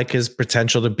really like his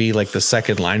potential to be like the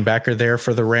second linebacker there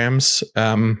for the Rams,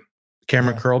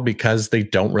 Kamren Curl, because they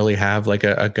don't really have like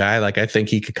a guy. Like, I think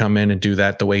he could come in and do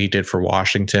that the way he did for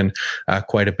Washington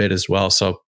quite a bit as well.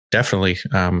 So definitely,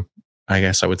 I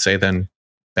guess I would say then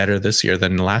better this year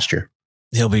than last year.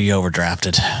 He'll be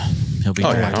overdrafted. He'll be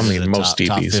I mean, most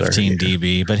top DBs 15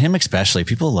 DB, but him especially.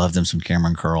 People love them some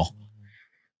Kamren Curl.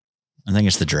 I think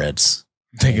it's the dreads.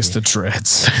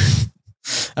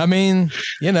 I mean,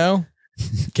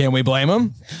 can we blame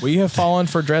him? We have fallen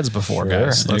for dreads before,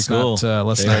 guys. Let's not.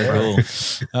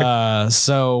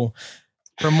 So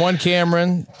from one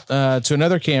Kamren to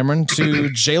another Kamren to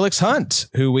Jalyx Hunt,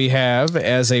 who we have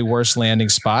as a worst landing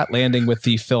spot, landing with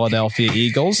the Philadelphia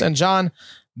Eagles. And John,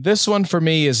 this one for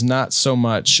me is not so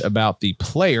much about the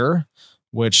player,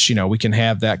 which, we can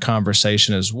have that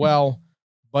conversation as well,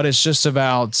 but it's just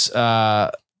about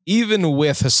even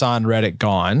with Hassan Reddick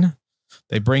gone,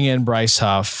 they bring in Bryce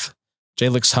Huff.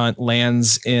 Jalyx Hunt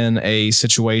lands in a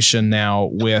situation now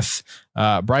with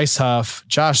Bryce Huff,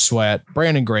 Josh Sweat,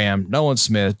 Brandon Graham, Nolan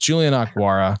Smith, Julian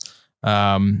Akwara.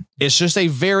 It's just a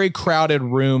very crowded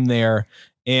room there.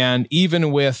 And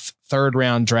even with 3rd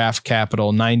round draft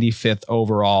capital, 95th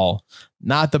overall,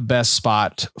 not the best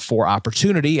spot for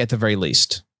opportunity at the very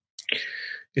least.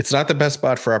 It's not the best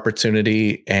spot for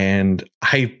opportunity. And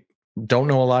I don't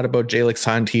know a lot about Jalyx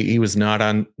Hunt. He was not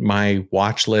on my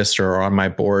watch list or on my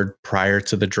board prior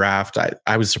to the draft.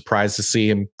 I was surprised to see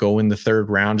him go in the 3rd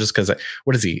round just because,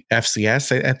 what is he?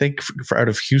 FCS, I think, for out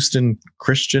of Houston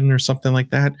Christian or something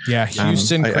like that. Yeah,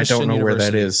 Houston Christian I don't know University. where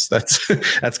that is.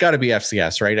 That's got to be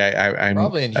FCS, right? I'm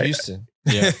probably in Houston.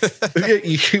 Yeah.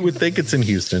 You would think it's in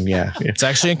Houston. Yeah. It's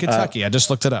actually in Kentucky. I just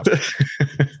looked it up.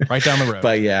 Right down the road.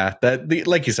 But yeah,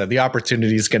 like you said, the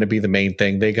opportunity is going to be the main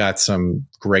thing. They got some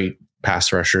great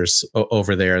pass rushers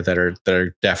over there that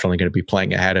are definitely going to be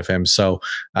playing ahead of him. So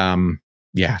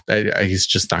he's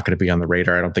just not going to be on the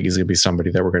radar. I don't think he's going to be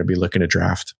somebody that we're going to be looking to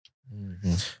draft.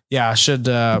 Yeah, I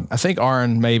think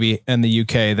Aaron maybe in the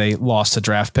UK, they lost a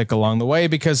draft pick along the way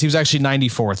because he was actually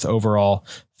 94th overall,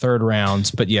 3rd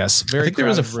round. But yes, I think there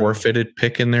was a forfeited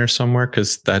pick in there somewhere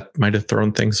because that might have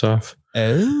thrown things off.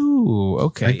 Oh, Ooh,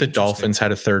 okay. I think the Dolphins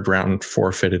had a 3rd round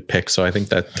forfeited pick, so I think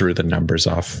that threw the numbers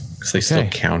off because they still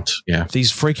count. Yeah,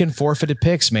 these freaking forfeited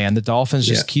picks, man. The Dolphins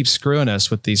just keep screwing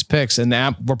us with these picks, and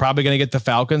now we're probably going to get the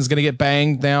Falcons going to get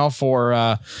banged now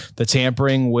for the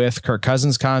tampering with Kirk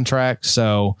Cousins' contract.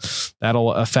 So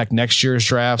that'll affect next year's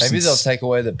draft. Maybe they'll take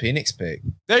away the Penix pick.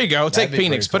 There you go. Take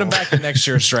Penix. Put him back in next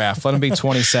year's draft. Let him be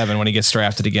 27 when he gets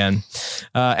drafted again.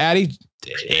 Addy,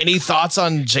 any thoughts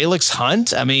on Jalyx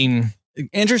Hunt? I mean,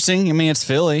 interesting. I mean, it's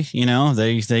Philly. You know,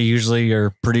 they usually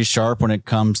are pretty sharp when it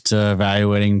comes to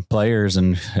evaluating players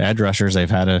and edge rushers. They've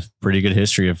had a pretty good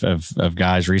history of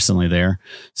guys recently there.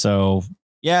 So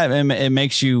yeah, it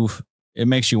makes you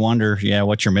wonder,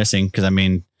 what you're missing. Because I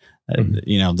mean,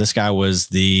 you know, this guy was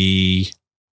the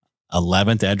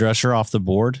 11th edge rusher off the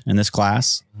board in this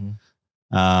class.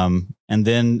 And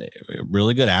then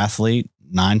really good athlete,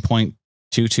 9.22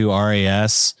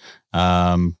 RAS,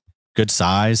 good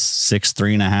size,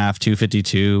 6'3.5",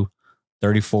 252,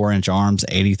 34-inch arms,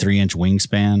 83-inch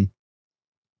wingspan.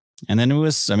 And then it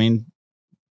was, I mean,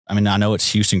 I know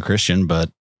it's Houston Christian, but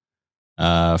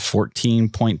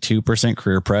 14.2%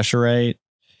 career pressure rate.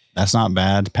 That's not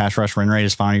bad. Pass rush win rate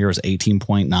his final year was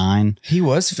 18.9. He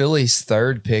was Philly's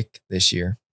 3rd pick this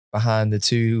year, behind the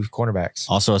 2 cornerbacks.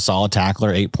 Also a solid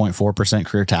tackler, 8.4%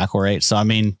 career tackle rate. So, I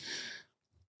mean,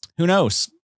 who knows?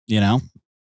 You know,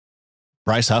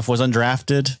 Bryce Huff was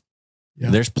undrafted.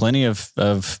 Yeah. There's plenty of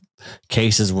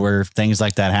cases where things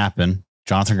like that happen.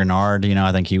 Jonathan Grenard, you know,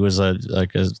 I think he was a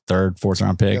 3rd, 4th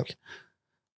round pick.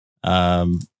 Yep.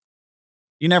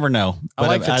 You never know. But I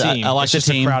like the team. I like the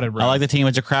team. I like the team.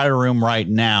 It's a crowded room right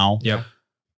now. Yep.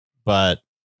 But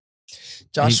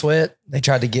Josh Sweat, they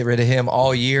tried to get rid of him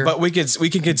all year. But we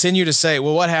can continue to say,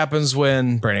 well, what happens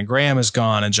when Brandon Graham is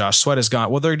gone and Josh Sweat is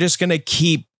gone? Well, they're just going to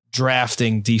keep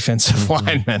drafting defensive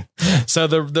linemen. So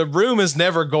the room is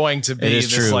never going to be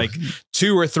this like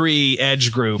 2 or 3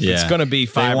 edge group. Yeah. It's going to be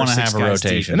 5 or 6 have a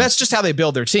rotation. Deep. And that's just how they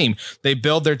build their team. They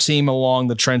build their team along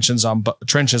the trenches on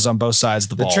both sides of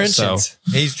the ball. Trenches. So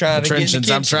he's trying to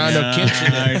trenches. I'm trying to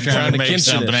Kinchen it. Trying to make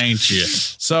something, ain't you?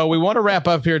 So we want to wrap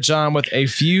up here, John, with a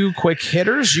few quick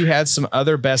hitters. You had some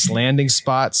other best landing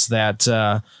spots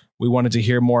that we wanted to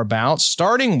hear more about,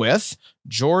 starting with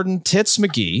Jordan Tits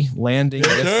Magee landing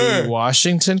with the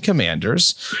Washington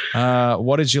Commanders.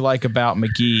 What did you like about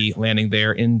Magee landing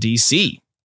there in DC?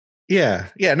 Yeah.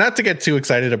 Not to get too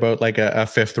excited about like a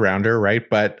 5th rounder, right?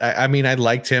 But I mean, I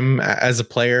liked him as a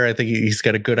player. I think he's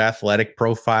got a good athletic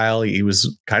profile. He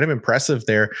was kind of impressive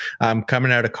there.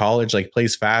 Coming out of college, like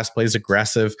plays fast, plays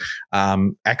aggressive,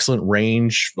 excellent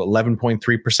range,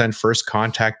 11.3% first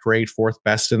contact rate, 4th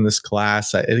best in this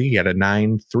class. I think he had a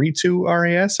 9.32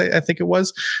 RAS. I think it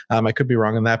was. I could be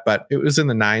wrong on that, but it was in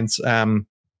the 9s.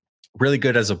 Really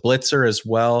good as a blitzer as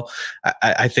well.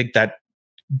 I think that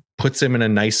puts him in a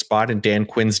nice spot in Dan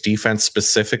Quinn's defense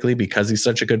specifically because he's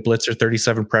such a good blitzer.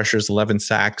 37 pressures, 11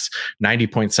 sacks,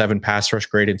 90.7 pass rush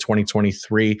grade in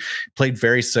 2023. Played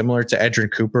very similar to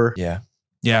Edgerrin Cooper.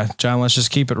 Yeah, John, let's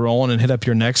just keep it rolling and hit up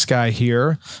your next guy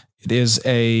here. It is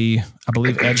I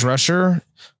believe, edge rusher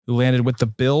who landed with the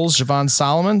Bills, Javon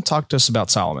Solomon. Talk to us about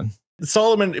Solomon.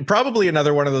 Solomon, probably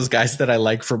another one of those guys that I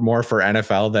like more for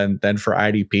NFL than for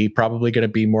IDP. Probably going to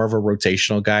be more of a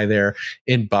rotational guy there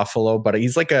in Buffalo, but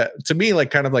he's to me,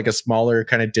 kind of like a smaller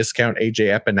kind of discount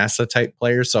AJ Epinesa type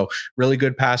player. So really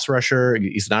good pass rusher.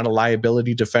 He's not a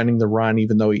liability defending the run,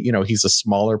 even though, you know, he's a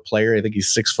smaller player. I think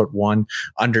he's 6'1",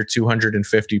 under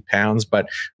 250 pounds, but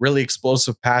really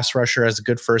explosive pass rusher, has a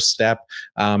good first step,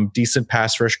 decent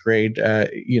pass rush grade,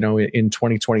 in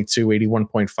 2022,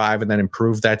 81.5, and then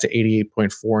improved that to 88.4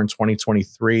 in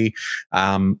 2023.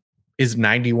 His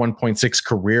 91.6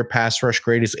 career pass rush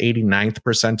grade is 89th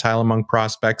percentile among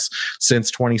prospects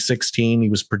since 2016. He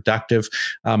was productive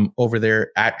over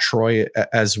there at Troy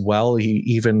as well. He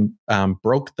even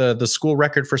broke the school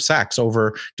record for sacks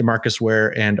over DeMarcus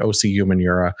Ware and OC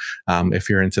Umenyiora, if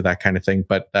you're into that kind of thing.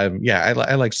 But I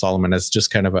like Solomon as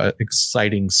just kind of an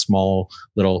exciting, small,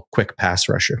 little quick pass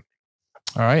rusher.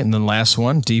 All right. And then last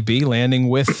one, DB landing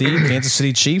with the Kansas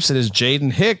City Chiefs. It is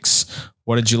Jaden Hicks.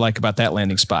 What did you like about that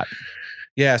landing spot?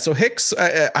 Yeah, so Hicks,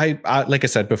 I like I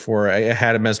said before, I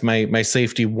had him as my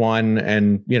safety 1,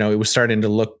 and it was starting to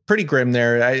look pretty grim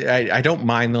there. I don't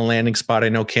mind the landing spot. I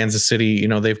know Kansas City,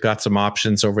 they've got some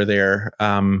options over there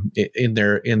in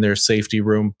their safety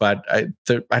room, but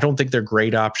I don't think they're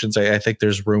great options. I think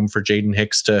there's room for Jaden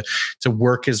Hicks to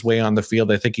work his way on the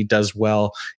field. I think he does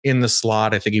well in the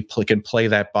slot. I think he can play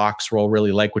that box role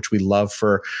really which we love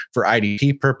for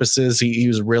IDP purposes. He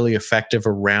was really effective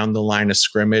around the line of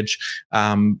scrimmage.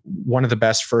 One of the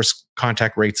best first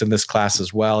contact rates in this class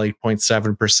as well,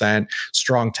 8.7%.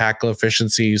 Strong tackle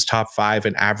efficiency. He's top 5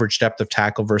 in average depth of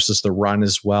tackle versus the run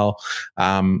as well.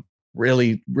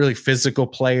 Really, really physical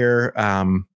player.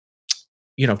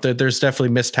 There's definitely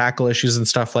missed tackle issues and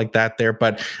stuff like that there,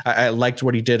 but I liked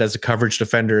what he did as a coverage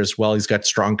defender as well. He's got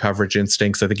strong coverage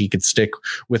instincts. I think he could stick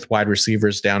with wide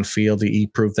receivers downfield. He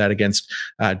proved that against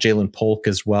Jalen Polk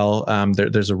as well.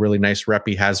 There's a really nice rep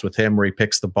he has with him where he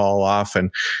picks the ball off.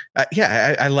 And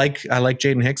I like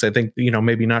Jaden Hicks. I think,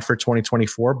 maybe not for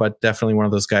 2024, but definitely one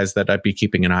of those guys that I'd be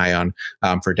keeping an eye on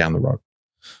for down the road.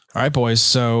 All right, boys.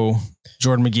 So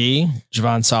Jordan Magee,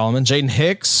 Javon Solomon, Jaden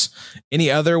Hicks. Any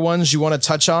other ones you want to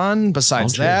touch on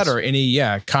besides that, or any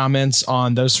comments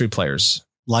on those 3 players?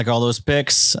 Like all those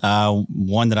picks,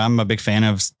 one that I'm a big fan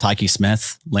of is Tyke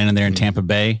Smith, landing there in Tampa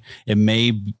Bay. It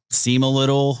may seem a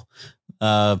little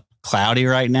cloudy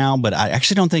right now, but I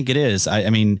actually don't think it is. I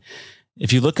mean,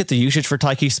 if you look at the usage for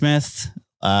Tyke Smith,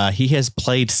 he has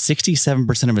played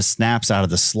 67% of his snaps out of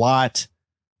the slot.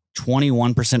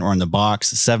 21% were in the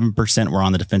box, 7% were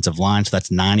on the defensive line. So that's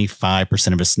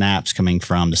 95% of his snaps coming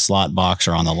from the slot box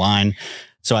or on the line.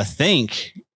 So I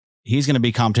think he's going to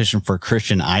be competition for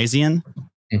Christian Isian,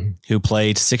 who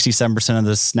played 67% of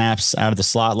the snaps out of the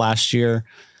slot last year.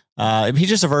 He's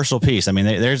just a versatile piece. I mean,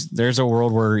 there's a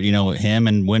world where, him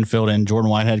and Winfield and Jordan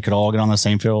Whitehead could all get on the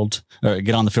same field or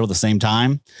get on the field at the same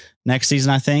time next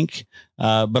season, I think.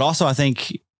 But also I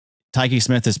think Tyke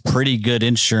Smith is pretty good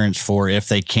insurance for if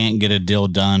they can't get a deal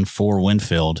done for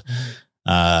Winfield.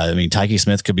 I mean, Tyke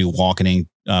Smith could be walking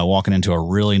into a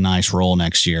really nice role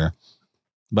next year.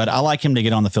 But I like him to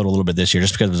get on the field a little bit this year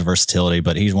just because of his versatility.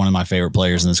 But he's one of my favorite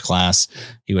players in this class.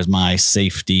 He was my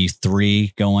safety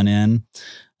 3 going in.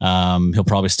 He'll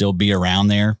probably still be around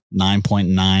there.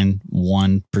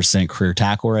 9.91% career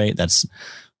tackle rate. That's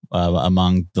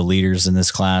among the leaders in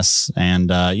this class. And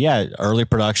early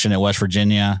production at West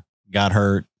Virginia. Got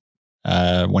hurt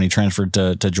when he transferred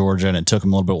to Georgia, and it took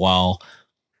him a little bit while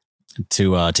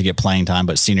to get playing time.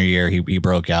 But senior year, he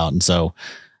broke out, and so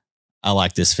I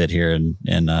like this fit here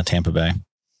in Tampa Bay.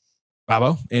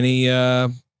 Bobo, any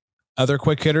other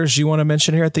quick hitters you want to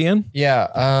mention here at the end?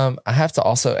 Yeah, I have to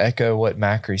also echo what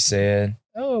Macri said.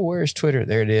 Oh, where's Twitter?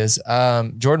 There it is.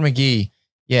 Jordan Magee,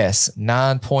 yes,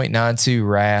 9.92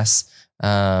 RAS.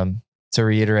 To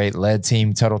reiterate, led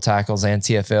team total tackles and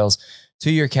TFLs.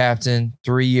 2-year captain,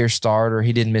 3-year starter.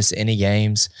 He didn't miss any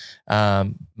games.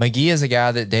 Magee is a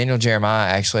guy that Daniel Jeremiah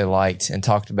actually liked and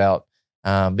talked about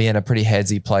being a pretty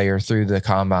headsy player through the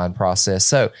combine process.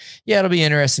 So, it'll be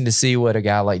interesting to see what a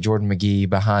guy like Jordan Magee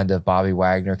behind of Bobby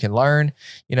Wagner can learn.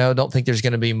 Don't think there's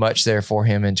going to be much there for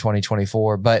him in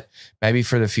 2024, but maybe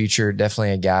for the future,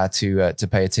 definitely a guy to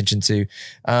pay attention to.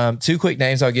 2 quick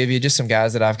names I'll give you, just some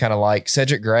guys that I've kind of liked.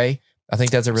 Cedric Gray. I think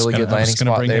that's a really good landing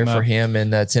spot there for him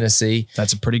in Tennessee.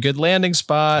 That's a pretty good landing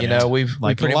spot. We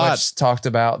pretty much talked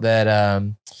about that.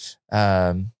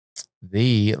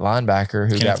 The linebacker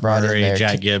who got brought in there,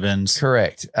 Jack Gibbons.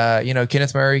 Correct.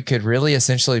 Kenneth Murray could really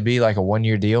essentially be like a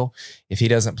 1-year deal if he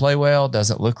doesn't play well,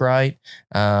 doesn't look right.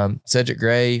 Cedric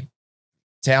Gray,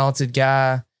 talented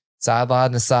guy,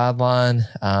 sideline to sideline.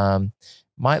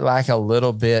 Might lack a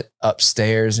little bit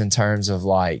upstairs in terms of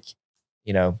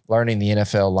learning the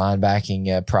NFL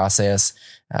linebacking process,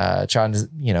 trying to,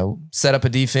 set up a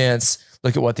defense,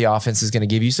 look at what the offense is going to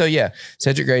give you. So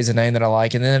Cedric Gray is a name that I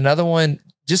like. And then another one,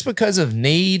 just because of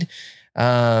need,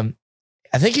 I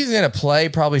think he's going to play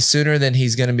probably sooner than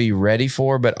he's going to be ready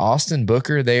for, but Austin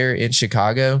Booker there in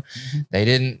Chicago, they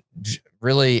didn't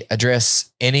really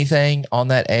address anything on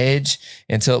that edge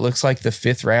until it looks like the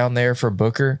 5th round there for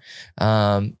Booker.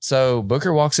 So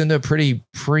Booker walks into a pretty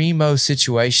primo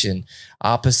situation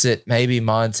opposite maybe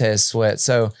Montez Sweat.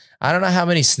 So I don't know how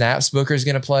many snaps Booker's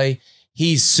going to play.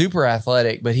 He's super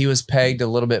athletic, but he was pegged a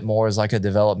little bit more as like a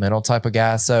developmental type of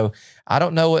guy. So I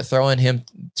don't know what throwing him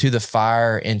to the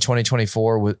fire in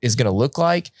 2024 is going to look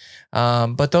like.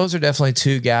 But those are definitely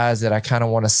 2 guys that I kind of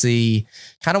want to see,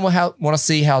 how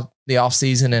the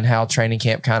offseason and how training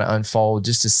camp kind of unfold,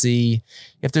 just to see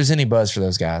if there's any buzz for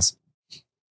those guys.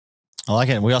 I like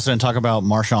it. We also didn't talk about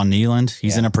Marshawn Nealand.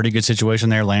 He's in a pretty good situation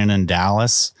there, landing in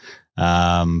Dallas.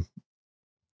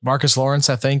 Marcus Lawrence,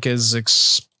 I think, is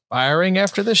expiring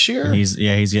after this year. He's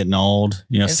getting old.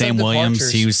 Sam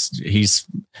Williams, he's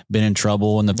been in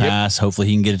trouble in the past. Hopefully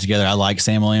he can get it together. I like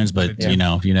Sam Williams, but you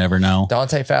never know.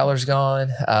 Dante Fowler's gone.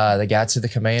 The guy to the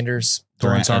Commanders.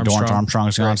 Dorrance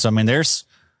Armstrong's gone. So I mean, there's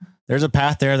a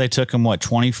path there. They took him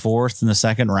 24th in the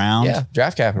 2nd round. Yeah,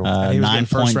 draft capital.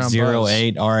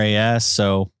 9.08 RAS.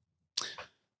 So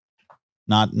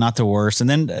not the worst. And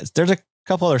then there's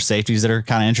couple other safeties that are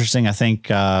kind of interesting. I think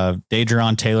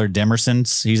Edgerrin Taylor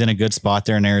Demerson's, he's in a good spot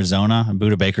there in Arizona. And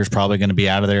Budda Baker's probably going to be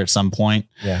out of there at some point.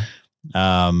 Yeah.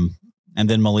 And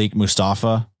then Malik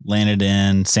Mustafa landed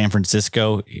in San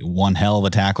Francisco. One hell of a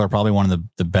tackler, probably one of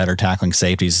the better tackling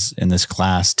safeties in this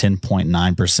class,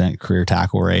 10.9% career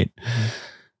tackle rate. Mm-hmm.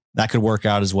 That could work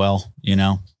out as well. You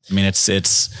know, I mean, it's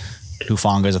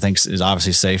Hufangas, I think, is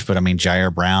obviously safe, but I mean,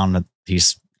 Jair Brown,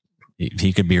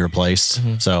 he could be replaced.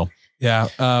 Mm-hmm. So yeah,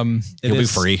 he'll be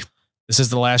free. This is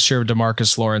the last year of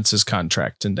DeMarcus Lawrence's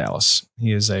contract in Dallas.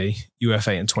 He is a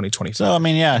UFA in 2025. So I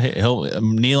mean, yeah,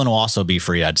 Nealon will also be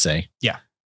free, I'd say. Yeah,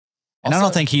 and also, I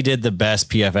don't think he did the best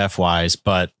PFF wise,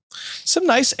 but some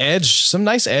nice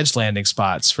edge landing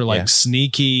spots for like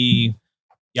sneaky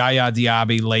Yaya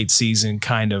Diaby late season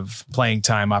kind of playing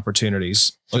time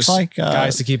opportunities. Looks like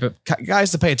guys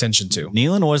to pay attention to.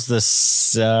 Nealon was the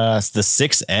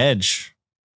sixth edge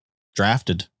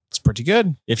drafted. It's pretty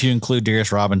good if you include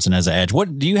Darius Robinson as an edge.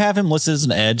 What do you have him listed as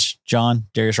an edge, John?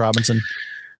 Darius Robinson?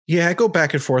 Yeah, I go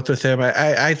back and forth with him.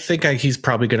 I think he's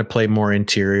probably going to play more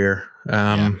interior.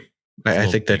 I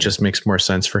think that just makes more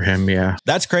sense for him. Yeah,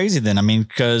 that's crazy. Then I mean,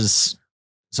 because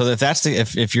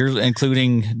if you're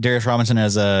including Darius Robinson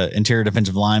as a interior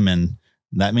defensive lineman,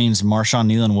 that means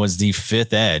Marshawn Nealon was the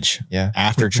fifth edge. Yeah,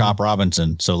 after Chop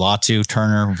Robinson. So Latu,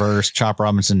 Turner versus Chop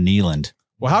Robinson, Nealon.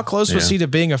 Well, how close was he to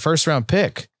being a first round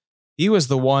pick? He was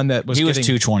the one that was. He was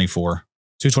 224.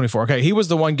 224. Okay, he was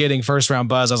the one getting first round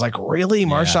buzz. I was like, really,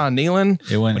 Marshawn Nealon?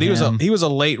 But he was a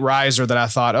late riser that I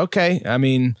thought, okay. I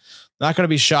mean, not going to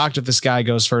be shocked if this guy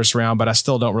goes first round, but I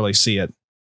still don't really see it.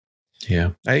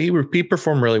 Yeah, he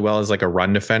performed really well as like a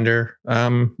run defender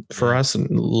for us,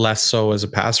 and less so as a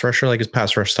pass rusher. Like his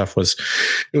pass rush stuff was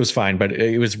fine, but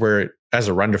it was where as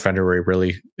a run defender where he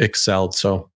really excelled.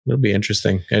 So it'll be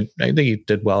interesting. And I think he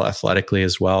did well athletically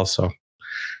as well. So.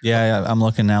 Yeah, I'm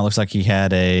looking now. Looks like he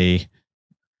had a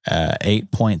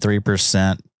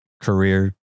 8.3%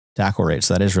 career tackle rate.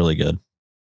 So that is really good.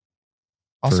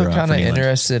 Also kind of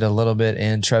interested a little bit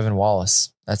in Trevin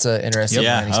Wallace. That's an interesting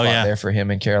landing spot there for him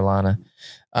in Carolina.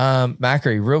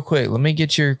 Macri, real quick, let me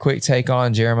get your quick take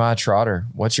on Jeremiah Trotter.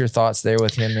 What's your thoughts there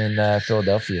with him in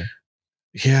Philadelphia?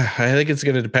 Yeah, I think it's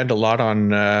going to depend a lot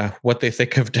on what they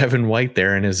think of Devin White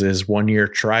there in his 1 year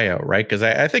tryout, right? Because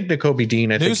I think Nakobe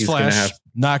Dean, think he's going to have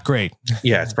not great.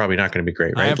 Yeah, it's probably not going to be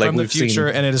great, right? I am from the future,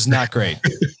 and it is not great.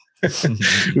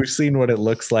 We've seen what it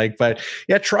looks like, but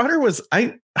yeah, Trotter was.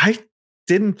 I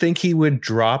didn't think he would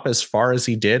drop as far as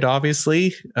he did.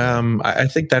 Obviously, I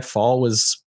think that fall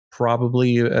was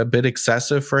probably a bit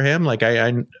excessive for him. Like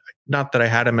I not that I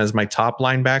had him as my top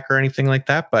linebacker or anything like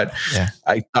that, but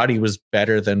I thought he was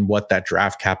better than what that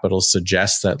draft capital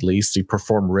suggests. At least he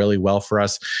performed really well for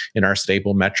us in our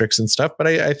stable metrics and stuff. But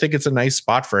I think it's a nice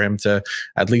spot for him to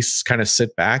at least kind of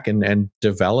sit back and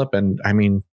develop. And I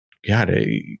mean, yeah,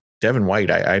 Devin White,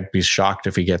 I'd be shocked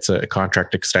if he gets a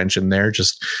contract extension there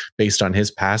just based on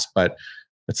his past, but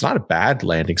it's not a bad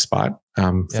landing spot.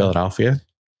 Philadelphia.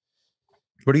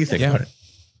 What do you think about it?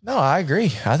 No, I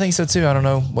agree. I think so too. I don't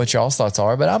know what y'all's thoughts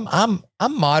are, but I'm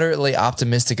moderately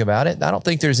optimistic about it. I don't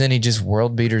think there's any just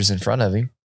world beaters in front of him.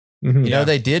 Mm-hmm. You know,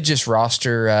 they did just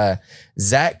roster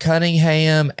Zach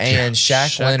Cunningham and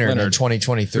Shaq Leonard in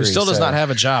 2023. Who still does not have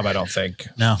a job, I don't think.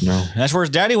 No. That's where his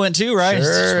daddy went too, right?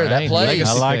 Sure, that plays.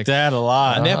 I like that a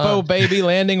lot. Nepo baby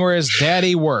landing where his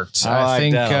daddy worked. I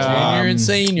think junior and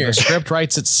senior. The script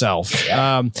writes itself.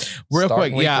 Real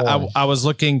quick, I was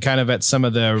looking kind of at some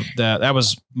of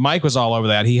Mike was all over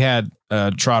that. He had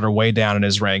Trotter way down in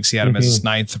his ranks. He had him as his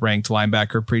 9th ranked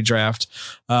linebacker pre-draft.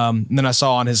 And then I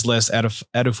saw on his list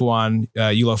Edufuan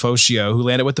Ulofosio, who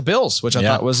landed with the Bills, which I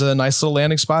thought was a nice little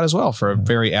landing spot as well for a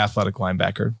very athletic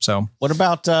linebacker. So what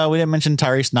about, we didn't mention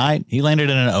Tyrese Knight. He landed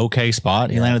in an okay spot.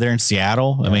 He landed there in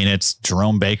Seattle. I mean, it's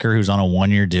Jerome Baker, who's on a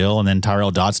 1 year deal, and then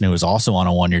Tyrell Dodson, who was also on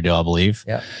a 1 year deal, I believe.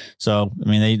 Yeah. So, I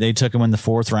mean, they took him in the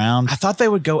 4th round. I thought they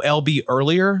would go LB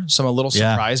earlier, so I'm a little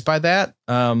surprised by that.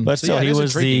 But still, he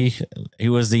was the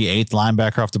 8th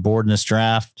linebacker off the board in this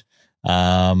draft.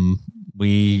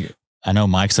 I know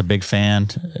Mike's a big fan,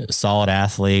 solid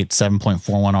athlete,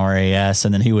 7.41 RAS,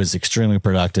 and then he was extremely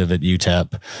productive at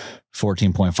UTEP,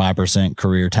 14.5%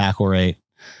 career tackle rate.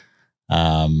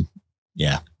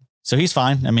 So he's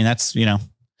fine. I mean, that's,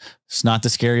 it's not the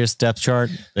scariest depth chart.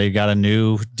 They got a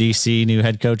new DC, new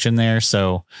head coach in there.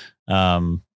 So, I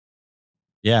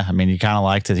mean, you kind of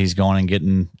like that he's going and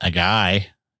getting a guy,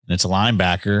 and it's a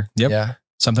linebacker. Yep. Yeah.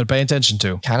 Something to pay attention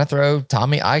to. Kind of throw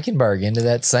Tommy Eichenberg into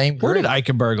that same group. Where did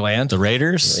Eichenberg land? The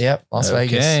Raiders? Yep, Las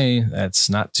Vegas. Okay, that's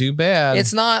not too bad.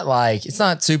 It's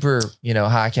not super,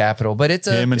 high capital, but it's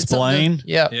Him and Spillane?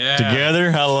 Yep. Yeah.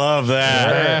 Together? I love that.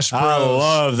 Trash I Bros.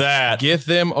 love that. Get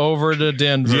them over to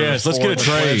Denver. Yes, let's for get a the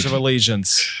trade. Pledge of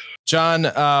Allegiance.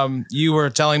 John, you were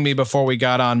telling me before we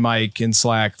got on mic in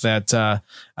Slack that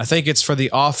I think it's for the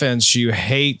offense you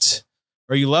hate,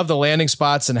 or you love the landing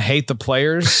spots and hate the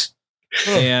players.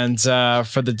 And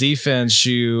for the defense,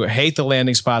 you hate the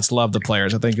landing spots, love the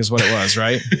players, I think is what it was,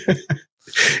 right?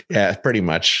 Yeah, pretty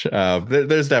much.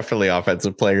 There's definitely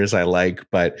offensive players I like,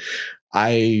 but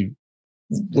I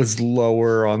was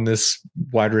lower on this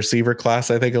wide receiver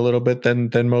class, I think, a little bit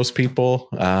than most people.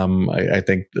 I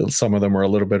think some of them were a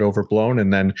little bit overblown,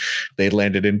 and then they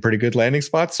landed in pretty good landing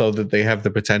spots so that they have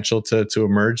the potential to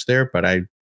emerge there. But I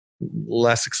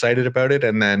less excited about it.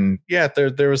 And then, yeah,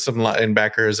 there was some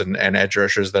linebackers and edge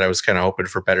rushers that I was kind of hoping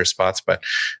for better spots, but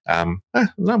that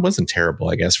wasn't terrible,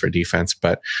 I guess, for defense.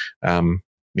 But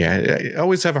yeah, I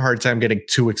always have a hard time getting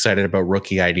too excited about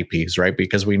rookie IDPs, right?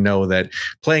 Because we know that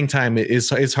playing time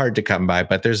is hard to come by,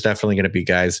 but there's definitely going to be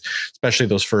guys, especially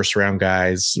those first round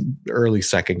guys, early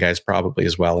second guys probably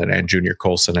as well. And Junior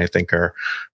Colson, I think, are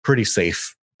pretty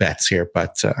safe bets here.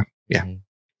 But yeah.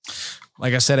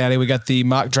 Like I said, Addy, we got the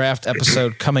mock draft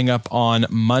episode coming up on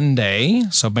Monday.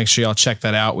 So make sure y'all check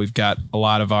that out. We've got a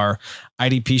lot of our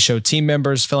IDP show team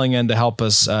members filling in to help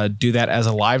us do that as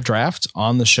a live draft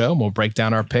on the show. We'll break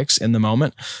down our picks in the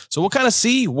moment. So we'll kind of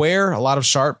see where a lot of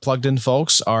sharp plugged in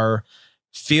folks are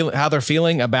how they're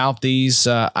feeling about these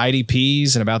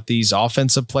IDPs and about these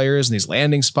offensive players and these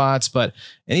landing spots. But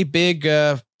any big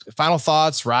final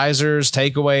thoughts, risers,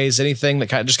 takeaways, anything that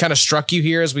just kind of struck you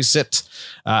here as we sit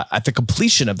at the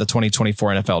completion of the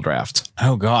 2024 NFL draft?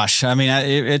 Oh gosh. I mean,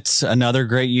 it's another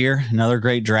great year, another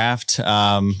great draft.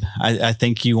 I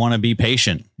think you want to be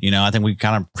patient. I think we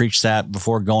kind of preached that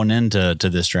before going into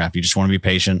this draft. You just want to be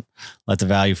patient, let the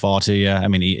value fall to you. I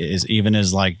mean,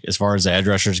 as far as the edge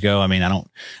rushers go, I mean,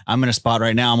 I'm in a spot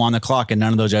right now. I'm on the clock and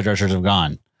none of those edge rushers have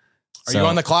gone. Are you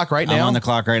on the clock right now? I'm on the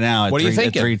clock right now. What are you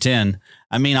thinking? At 310.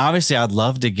 I mean, obviously, I'd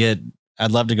love to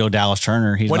go Dallas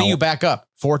Turner. When do you back up?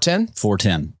 410?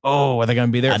 410. Oh, are they going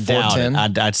to be there at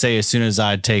 410? I'd say as soon as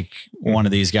I take one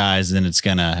of these guys, then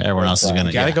everyone else is going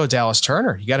to. You got to go Dallas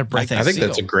Turner. You got to break. I think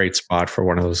that's a great spot for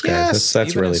one of those guys. Yes,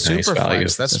 that's really nice value.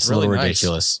 That's really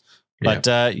ridiculous. But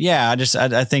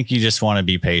I think you just want to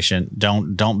be patient.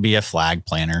 Don't be a flag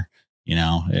planner.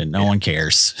 No one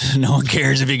cares. No one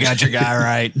cares if you got your guy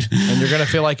right. And you're going to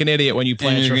feel like an idiot when you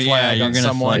plant your flag on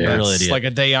someone that's like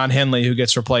a Deion Henley who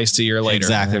gets replaced a year later.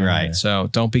 Exactly right. So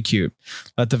don't be cute.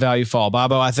 Let the value fall.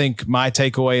 Bobo, I think my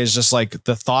takeaway is just like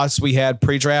the thoughts we had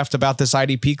pre-draft about this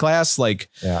IDP class.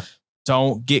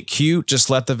 Don't get cute. Just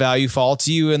let the value fall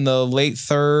to you in the late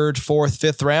 3rd, 4th,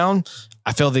 5th round.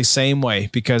 I feel the same way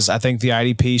because I think the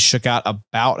IDP shook out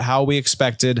about how we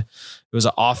expected. It was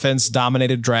an offense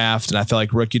dominated draft. And I feel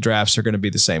like rookie drafts are going to be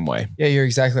the same way. Yeah, you're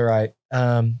exactly right.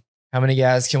 How many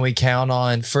guys can we count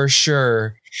on for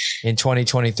sure in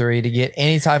 2023 to get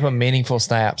any type of meaningful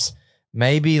snaps?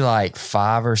 Maybe like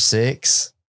 5 or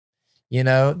 6.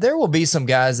 There will be some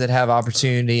guys that have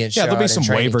opportunity and there'll be some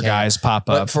waiver guys pop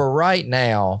up. But for right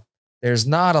now, there's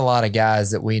not a lot of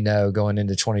guys that we know going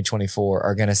into 2024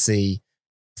 are going to see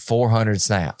 400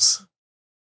 snaps.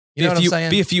 You know what I'm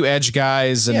saying? Be a few edge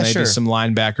guys and maybe some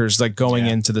linebackers going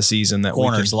into the season that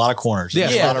corners, a lot of corners. Yeah,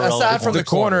 aside from the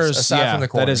corners.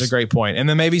 That is a great point. And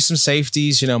then maybe some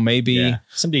safeties, maybe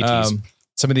some DTs.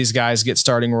 Some of these guys get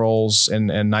starting roles and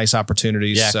nice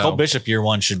opportunities. Yeah, Cole Bishop year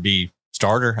 1 should be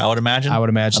starter, I would imagine.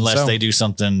 Unless they do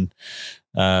something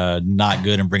not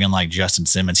good and bring in like Justin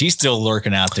Simmons. He's still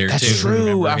lurking out there. That's too.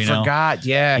 True. Remember, I forgot.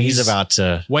 Yeah. He's about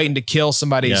to waiting to kill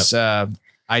somebody's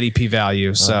IDP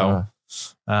value. So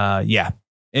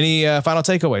Any final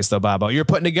takeaways though, Bobo? You're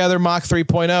putting together mock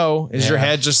 3.0. Is your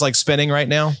head just like spinning right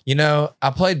now? I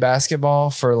played basketball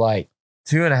for like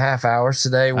 2.5 hours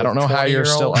today. I don't know how you're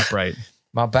still upright.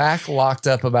 My back locked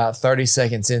up about 30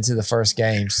 seconds into the first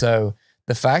game. So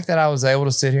the fact that I was able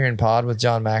to sit here and pod with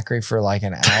Jon Macri for like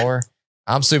an hour,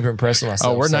 I'm super impressed with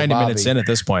myself. Oh, we're 90 minutes in at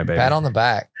this point, baby. Pat on the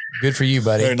back. Good for you,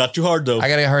 buddy. Hey, not too hard though. I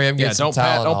gotta hurry up and get some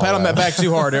Tylenol. Don't pat on that back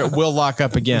too hard. It will lock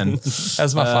up again.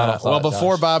 That's my final thought. Well,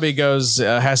 before Bobby goes,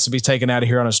 has to be taken out of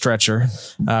here on a stretcher.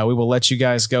 We will let you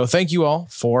guys go. Thank you all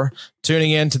for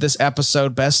tuning in to this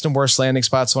episode. Best and worst landing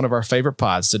spots, one of our favorite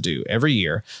pods to do every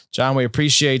year. John, we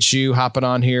appreciate you hopping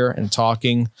on here and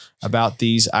talking about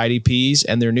these IDPs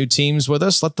and their new teams with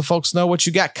us. Let the folks know what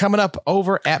you got coming up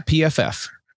over at PFF.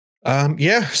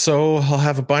 Yeah, so I'll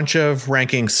have a bunch of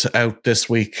rankings out this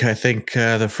week. I think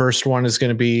the first one is going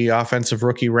to be offensive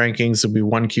rookie rankings. There'll be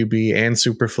one QB and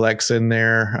Superflex in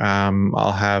there.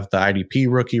 I'll have the IDP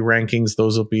rookie rankings.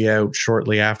 Those will be out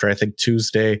shortly after, I think,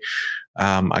 Tuesday.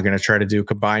 I'm going to try to do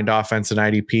combined offense and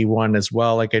IDP one as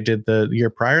well, like I did the year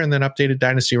prior, and then updated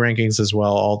dynasty rankings as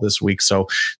well all this week. So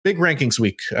big rankings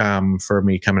week for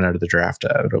me coming out of the draft.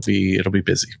 It'll be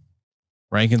busy.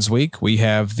 Rankings week, we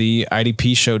have the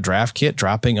IDP show draft kit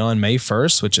dropping on May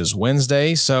 1st, which is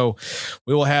Wednesday. So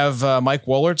we will have Mike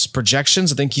Wollert's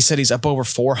projections. I think he said he's up over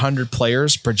 400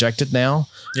 players projected now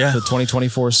for the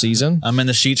 2024 season. I'm in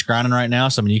the sheets grinding right now.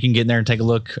 So I mean, you can get in there and take a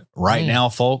look right now,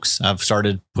 folks. I've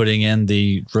started putting in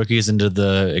the rookies into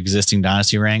the existing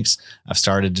dynasty ranks. I've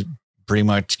started pretty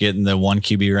much getting the one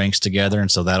QB ranks together.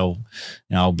 And so that'll,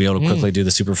 I'll be able to quickly do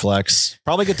the super flex.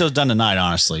 Probably get those done tonight,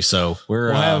 honestly. So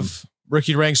we'll have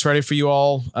rookie ranks ready for you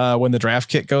all when the draft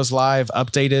kit goes live,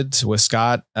 updated with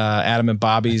Scott, Adam, and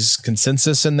Bobby's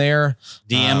consensus in there.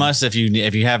 DM us if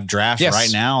you have drafts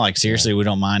right now. Like seriously, we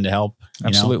don't mind to help.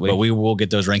 Absolutely. But we will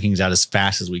get those rankings out as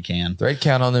fast as we can. Thread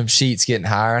count on them sheets getting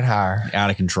higher and higher. Out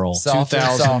of control.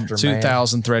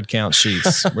 2,000 thread count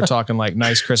sheets. We're talking like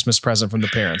nice Christmas present from the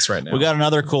parents right now. We got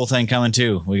another cool thing coming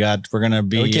too. We're going to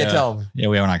be. We can't tell them. Yeah,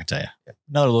 we're not going to tell you.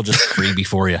 Another little just freebie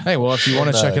for you. Hey, well, if you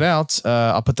want to check it out,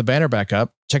 I'll put the banner back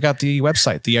up. Check out the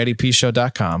website,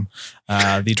 theidpshow.com.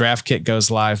 The draft kit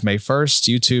goes live May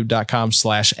 1st,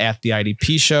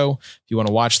 youtube.com/@theidpshow. If you want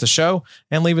to watch the show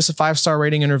and leave us a 5-star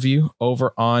rating and review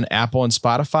over on Apple and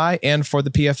Spotify, and for the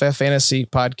PFF Fantasy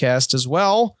podcast as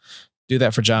well. Do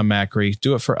that for Jon Macri.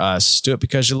 Do it for us. Do it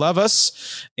because you love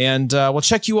us. And we'll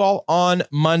check you all on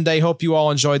Monday. Hope you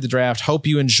all enjoyed the draft. Hope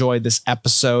you enjoyed this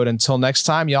episode. Until next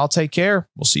time, y'all take care.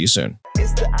 We'll see you soon.